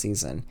rest of the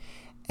season.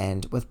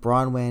 And with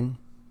Bronwyn,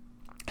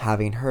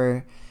 having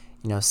her,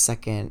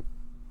 second,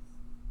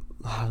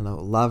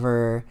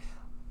 lover,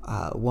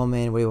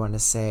 woman, what do you want to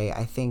say?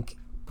 I think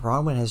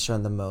Bronwyn has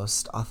shown the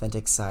most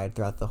authentic side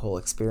throughout the whole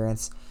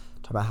experience.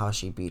 Talk about how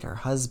she beat her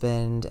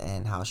husband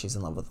and how she's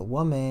in love with a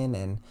woman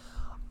and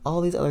all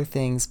these other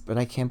things, but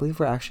I can't believe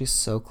we're actually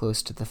so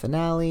close to the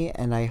finale,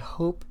 and I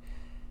hope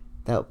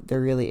that there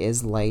really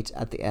is light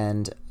at the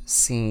end,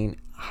 seeing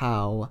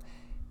how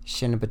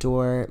Shannon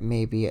Beador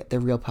may be the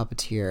real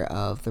puppeteer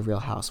of the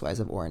Real Housewives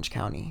of Orange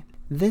County.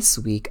 This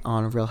week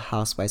on Real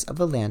Housewives of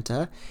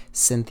Atlanta,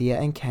 Cynthia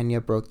and Kenya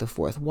broke the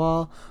fourth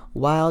wall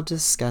while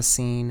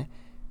discussing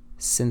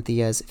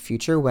Cynthia's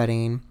future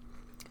wedding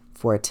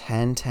for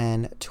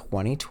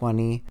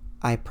 10/10/2020.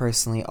 I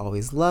personally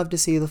always love to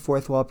see the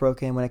fourth wall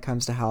broken when it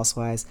comes to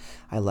Housewives.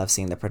 I love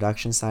seeing the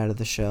production side of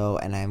the show,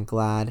 and I am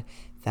glad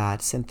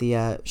that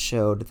Cynthia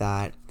showed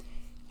that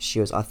she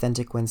was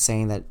authentic when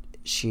saying that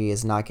she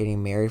is not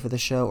getting married for the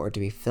show or to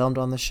be filmed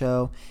on the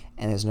show,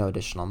 and there's no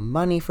additional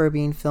money for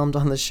being filmed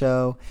on the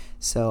show.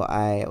 So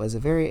I was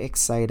very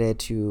excited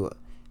to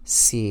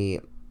see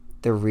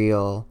the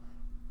real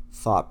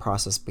thought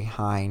process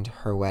behind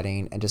her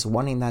wedding and just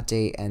wanting that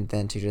date, and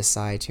then to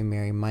decide to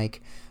marry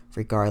Mike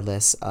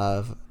regardless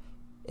of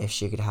if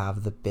she could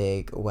have the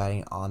big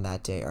wedding on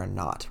that day or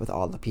not, with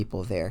all the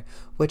people there,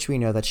 which we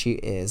know that she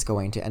is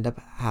going to end up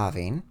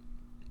having.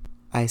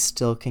 I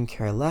still can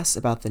care less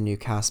about the new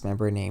cast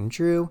member named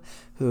Drew,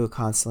 who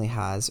constantly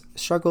has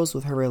struggles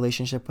with her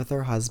relationship with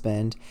her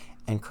husband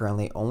and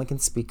currently only can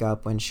speak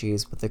up when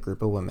she's with a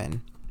group of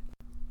women.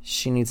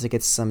 She needs to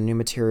get some new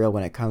material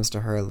when it comes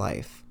to her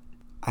life.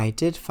 I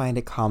did find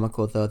it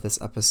comical, though,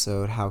 this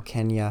episode, how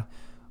Kenya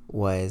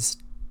was...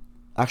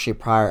 Actually,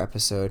 prior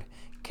episode,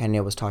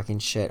 Kenya was talking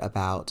shit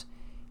about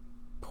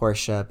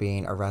Portia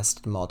being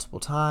arrested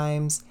multiple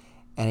times,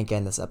 and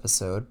again this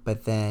episode,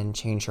 but then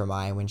changed her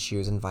mind when she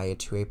was invited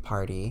to a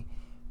party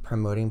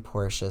promoting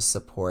Portia's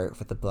support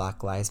for the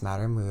Black Lives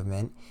Matter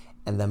movement,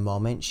 and the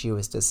moment she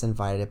was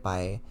disinvited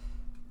by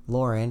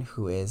Lauren,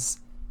 who is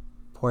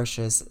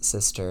Portia's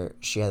sister,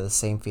 she had the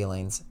same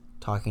feelings,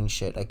 talking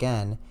shit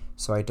again.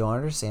 So I don't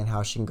understand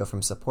how she can go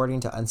from supporting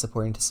to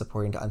unsupporting to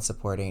supporting to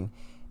unsupporting,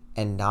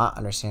 and not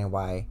understand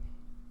why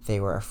they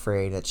were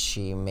afraid that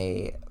she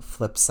may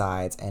flip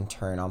sides and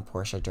turn on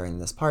Portia during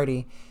this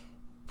party,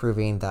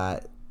 proving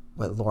that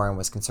what Lauren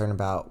was concerned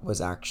about was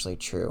actually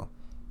true.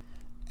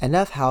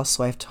 Enough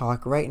housewife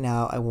talk. Right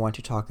now, I want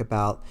to talk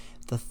about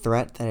the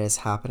threat that is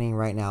happening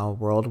right now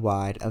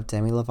worldwide of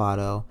Demi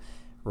Lovato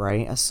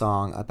writing a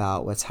song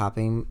about what's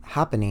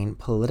happening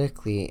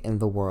politically in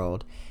the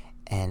world.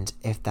 And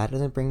if that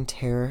doesn't bring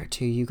terror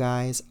to you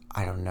guys,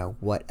 I don't know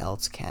what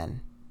else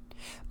can.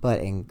 But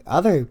in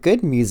other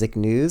good music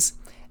news,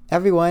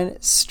 everyone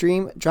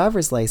stream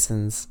Driver's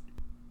License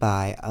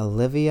by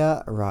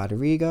Olivia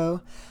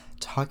Rodrigo,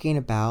 talking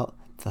about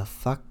the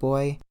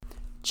fuckboy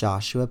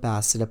Joshua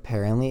Bassett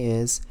apparently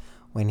is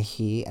when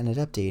he ended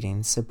up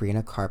dating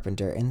Sabrina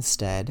Carpenter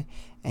instead,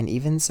 and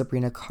even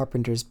Sabrina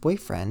Carpenter's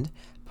boyfriend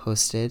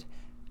posted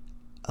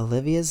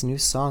Olivia's new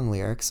song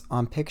lyrics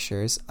on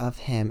pictures of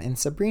him and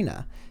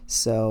Sabrina.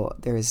 So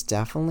there is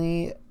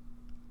definitely...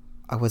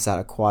 was that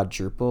a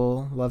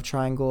quadruple love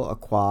triangle? A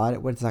quad?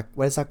 What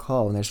is that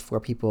called when there's 4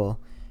 people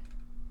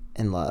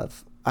in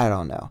love? I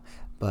don't know.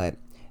 But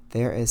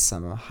there is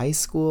some High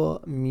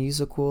School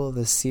Musical,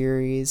 the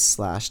series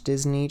 /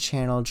 Disney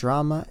Channel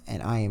drama,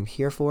 and I am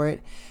here for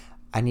it.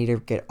 I need to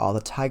get all the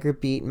Tiger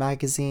Beat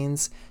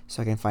magazines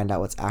so I can find out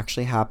what's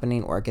actually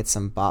happening, or get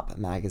some Bop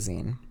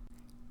magazine.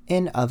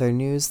 In other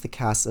news, the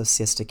cast of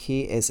Siesta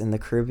Key is in the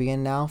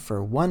Caribbean now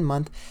for 1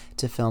 month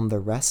to film the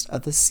rest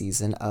of the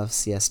season of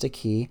Siesta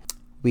Key.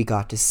 We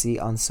got to see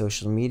on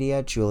social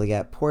media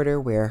Juliette Porter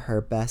wear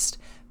her best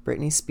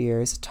Britney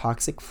Spears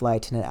toxic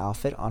flight attendant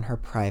outfit on her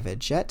private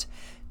jet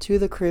to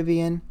the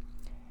Caribbean.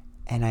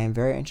 And I am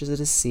very interested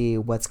to see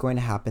what's going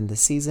to happen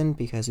this season,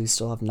 because we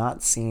still have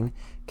not seen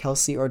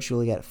Kelsey or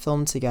Juliette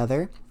film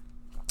together.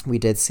 We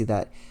did see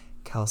that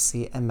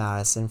Kelsey and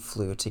Madison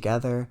flew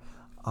together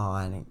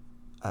on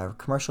a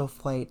commercial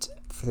flight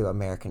through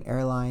American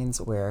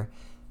Airlines, where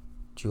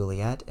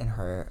Juliette and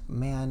her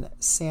man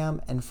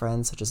Sam and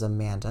friends such as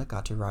Amanda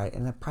got to ride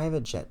in a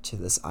private jet to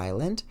this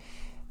island.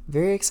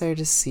 Very excited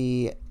to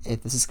see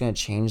if this is going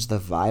to change the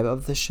vibe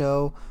of the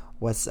show.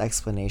 What's the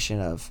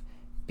explanation of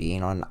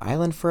being on an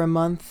island for a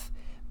month?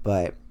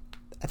 But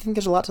I think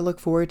there's a lot to look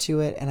forward to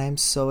it, and I'm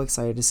so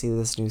excited to see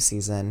this new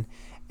season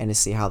and to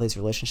see how these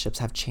relationships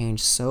have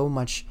changed so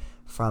much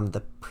from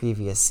the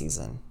previous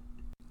season.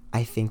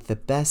 I think the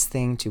best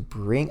thing to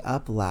bring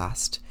up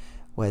last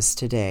was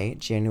today,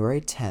 January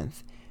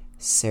 10th,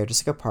 Sarah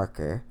Jessica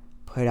Parker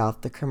put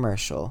out the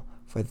commercial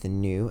for the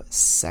new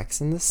Sex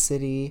and the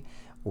City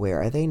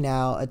Where Are They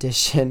Now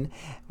edition,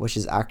 which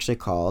is actually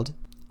called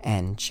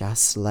And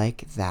Just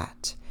Like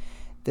That.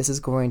 This is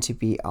going to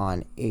be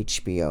on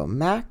HBO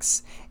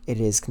Max. It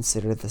is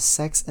considered the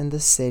Sex and the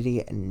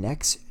City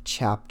next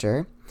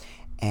chapter,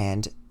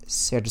 and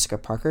Sarah Jessica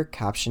Parker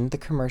captioned the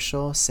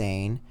commercial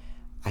saying,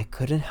 "I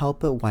couldn't help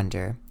but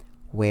wonder,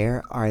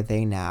 where are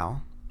they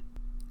now?"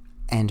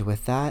 And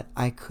with that,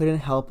 I couldn't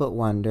help but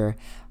wonder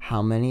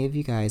how many of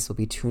you guys will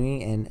be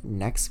tuning in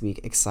next week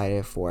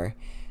excited for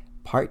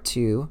part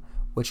 2,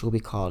 which will be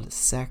called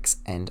Sex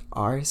and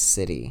Our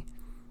City.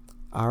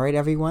 Alright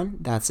everyone,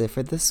 that's it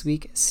for this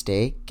week.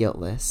 Stay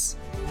guiltless.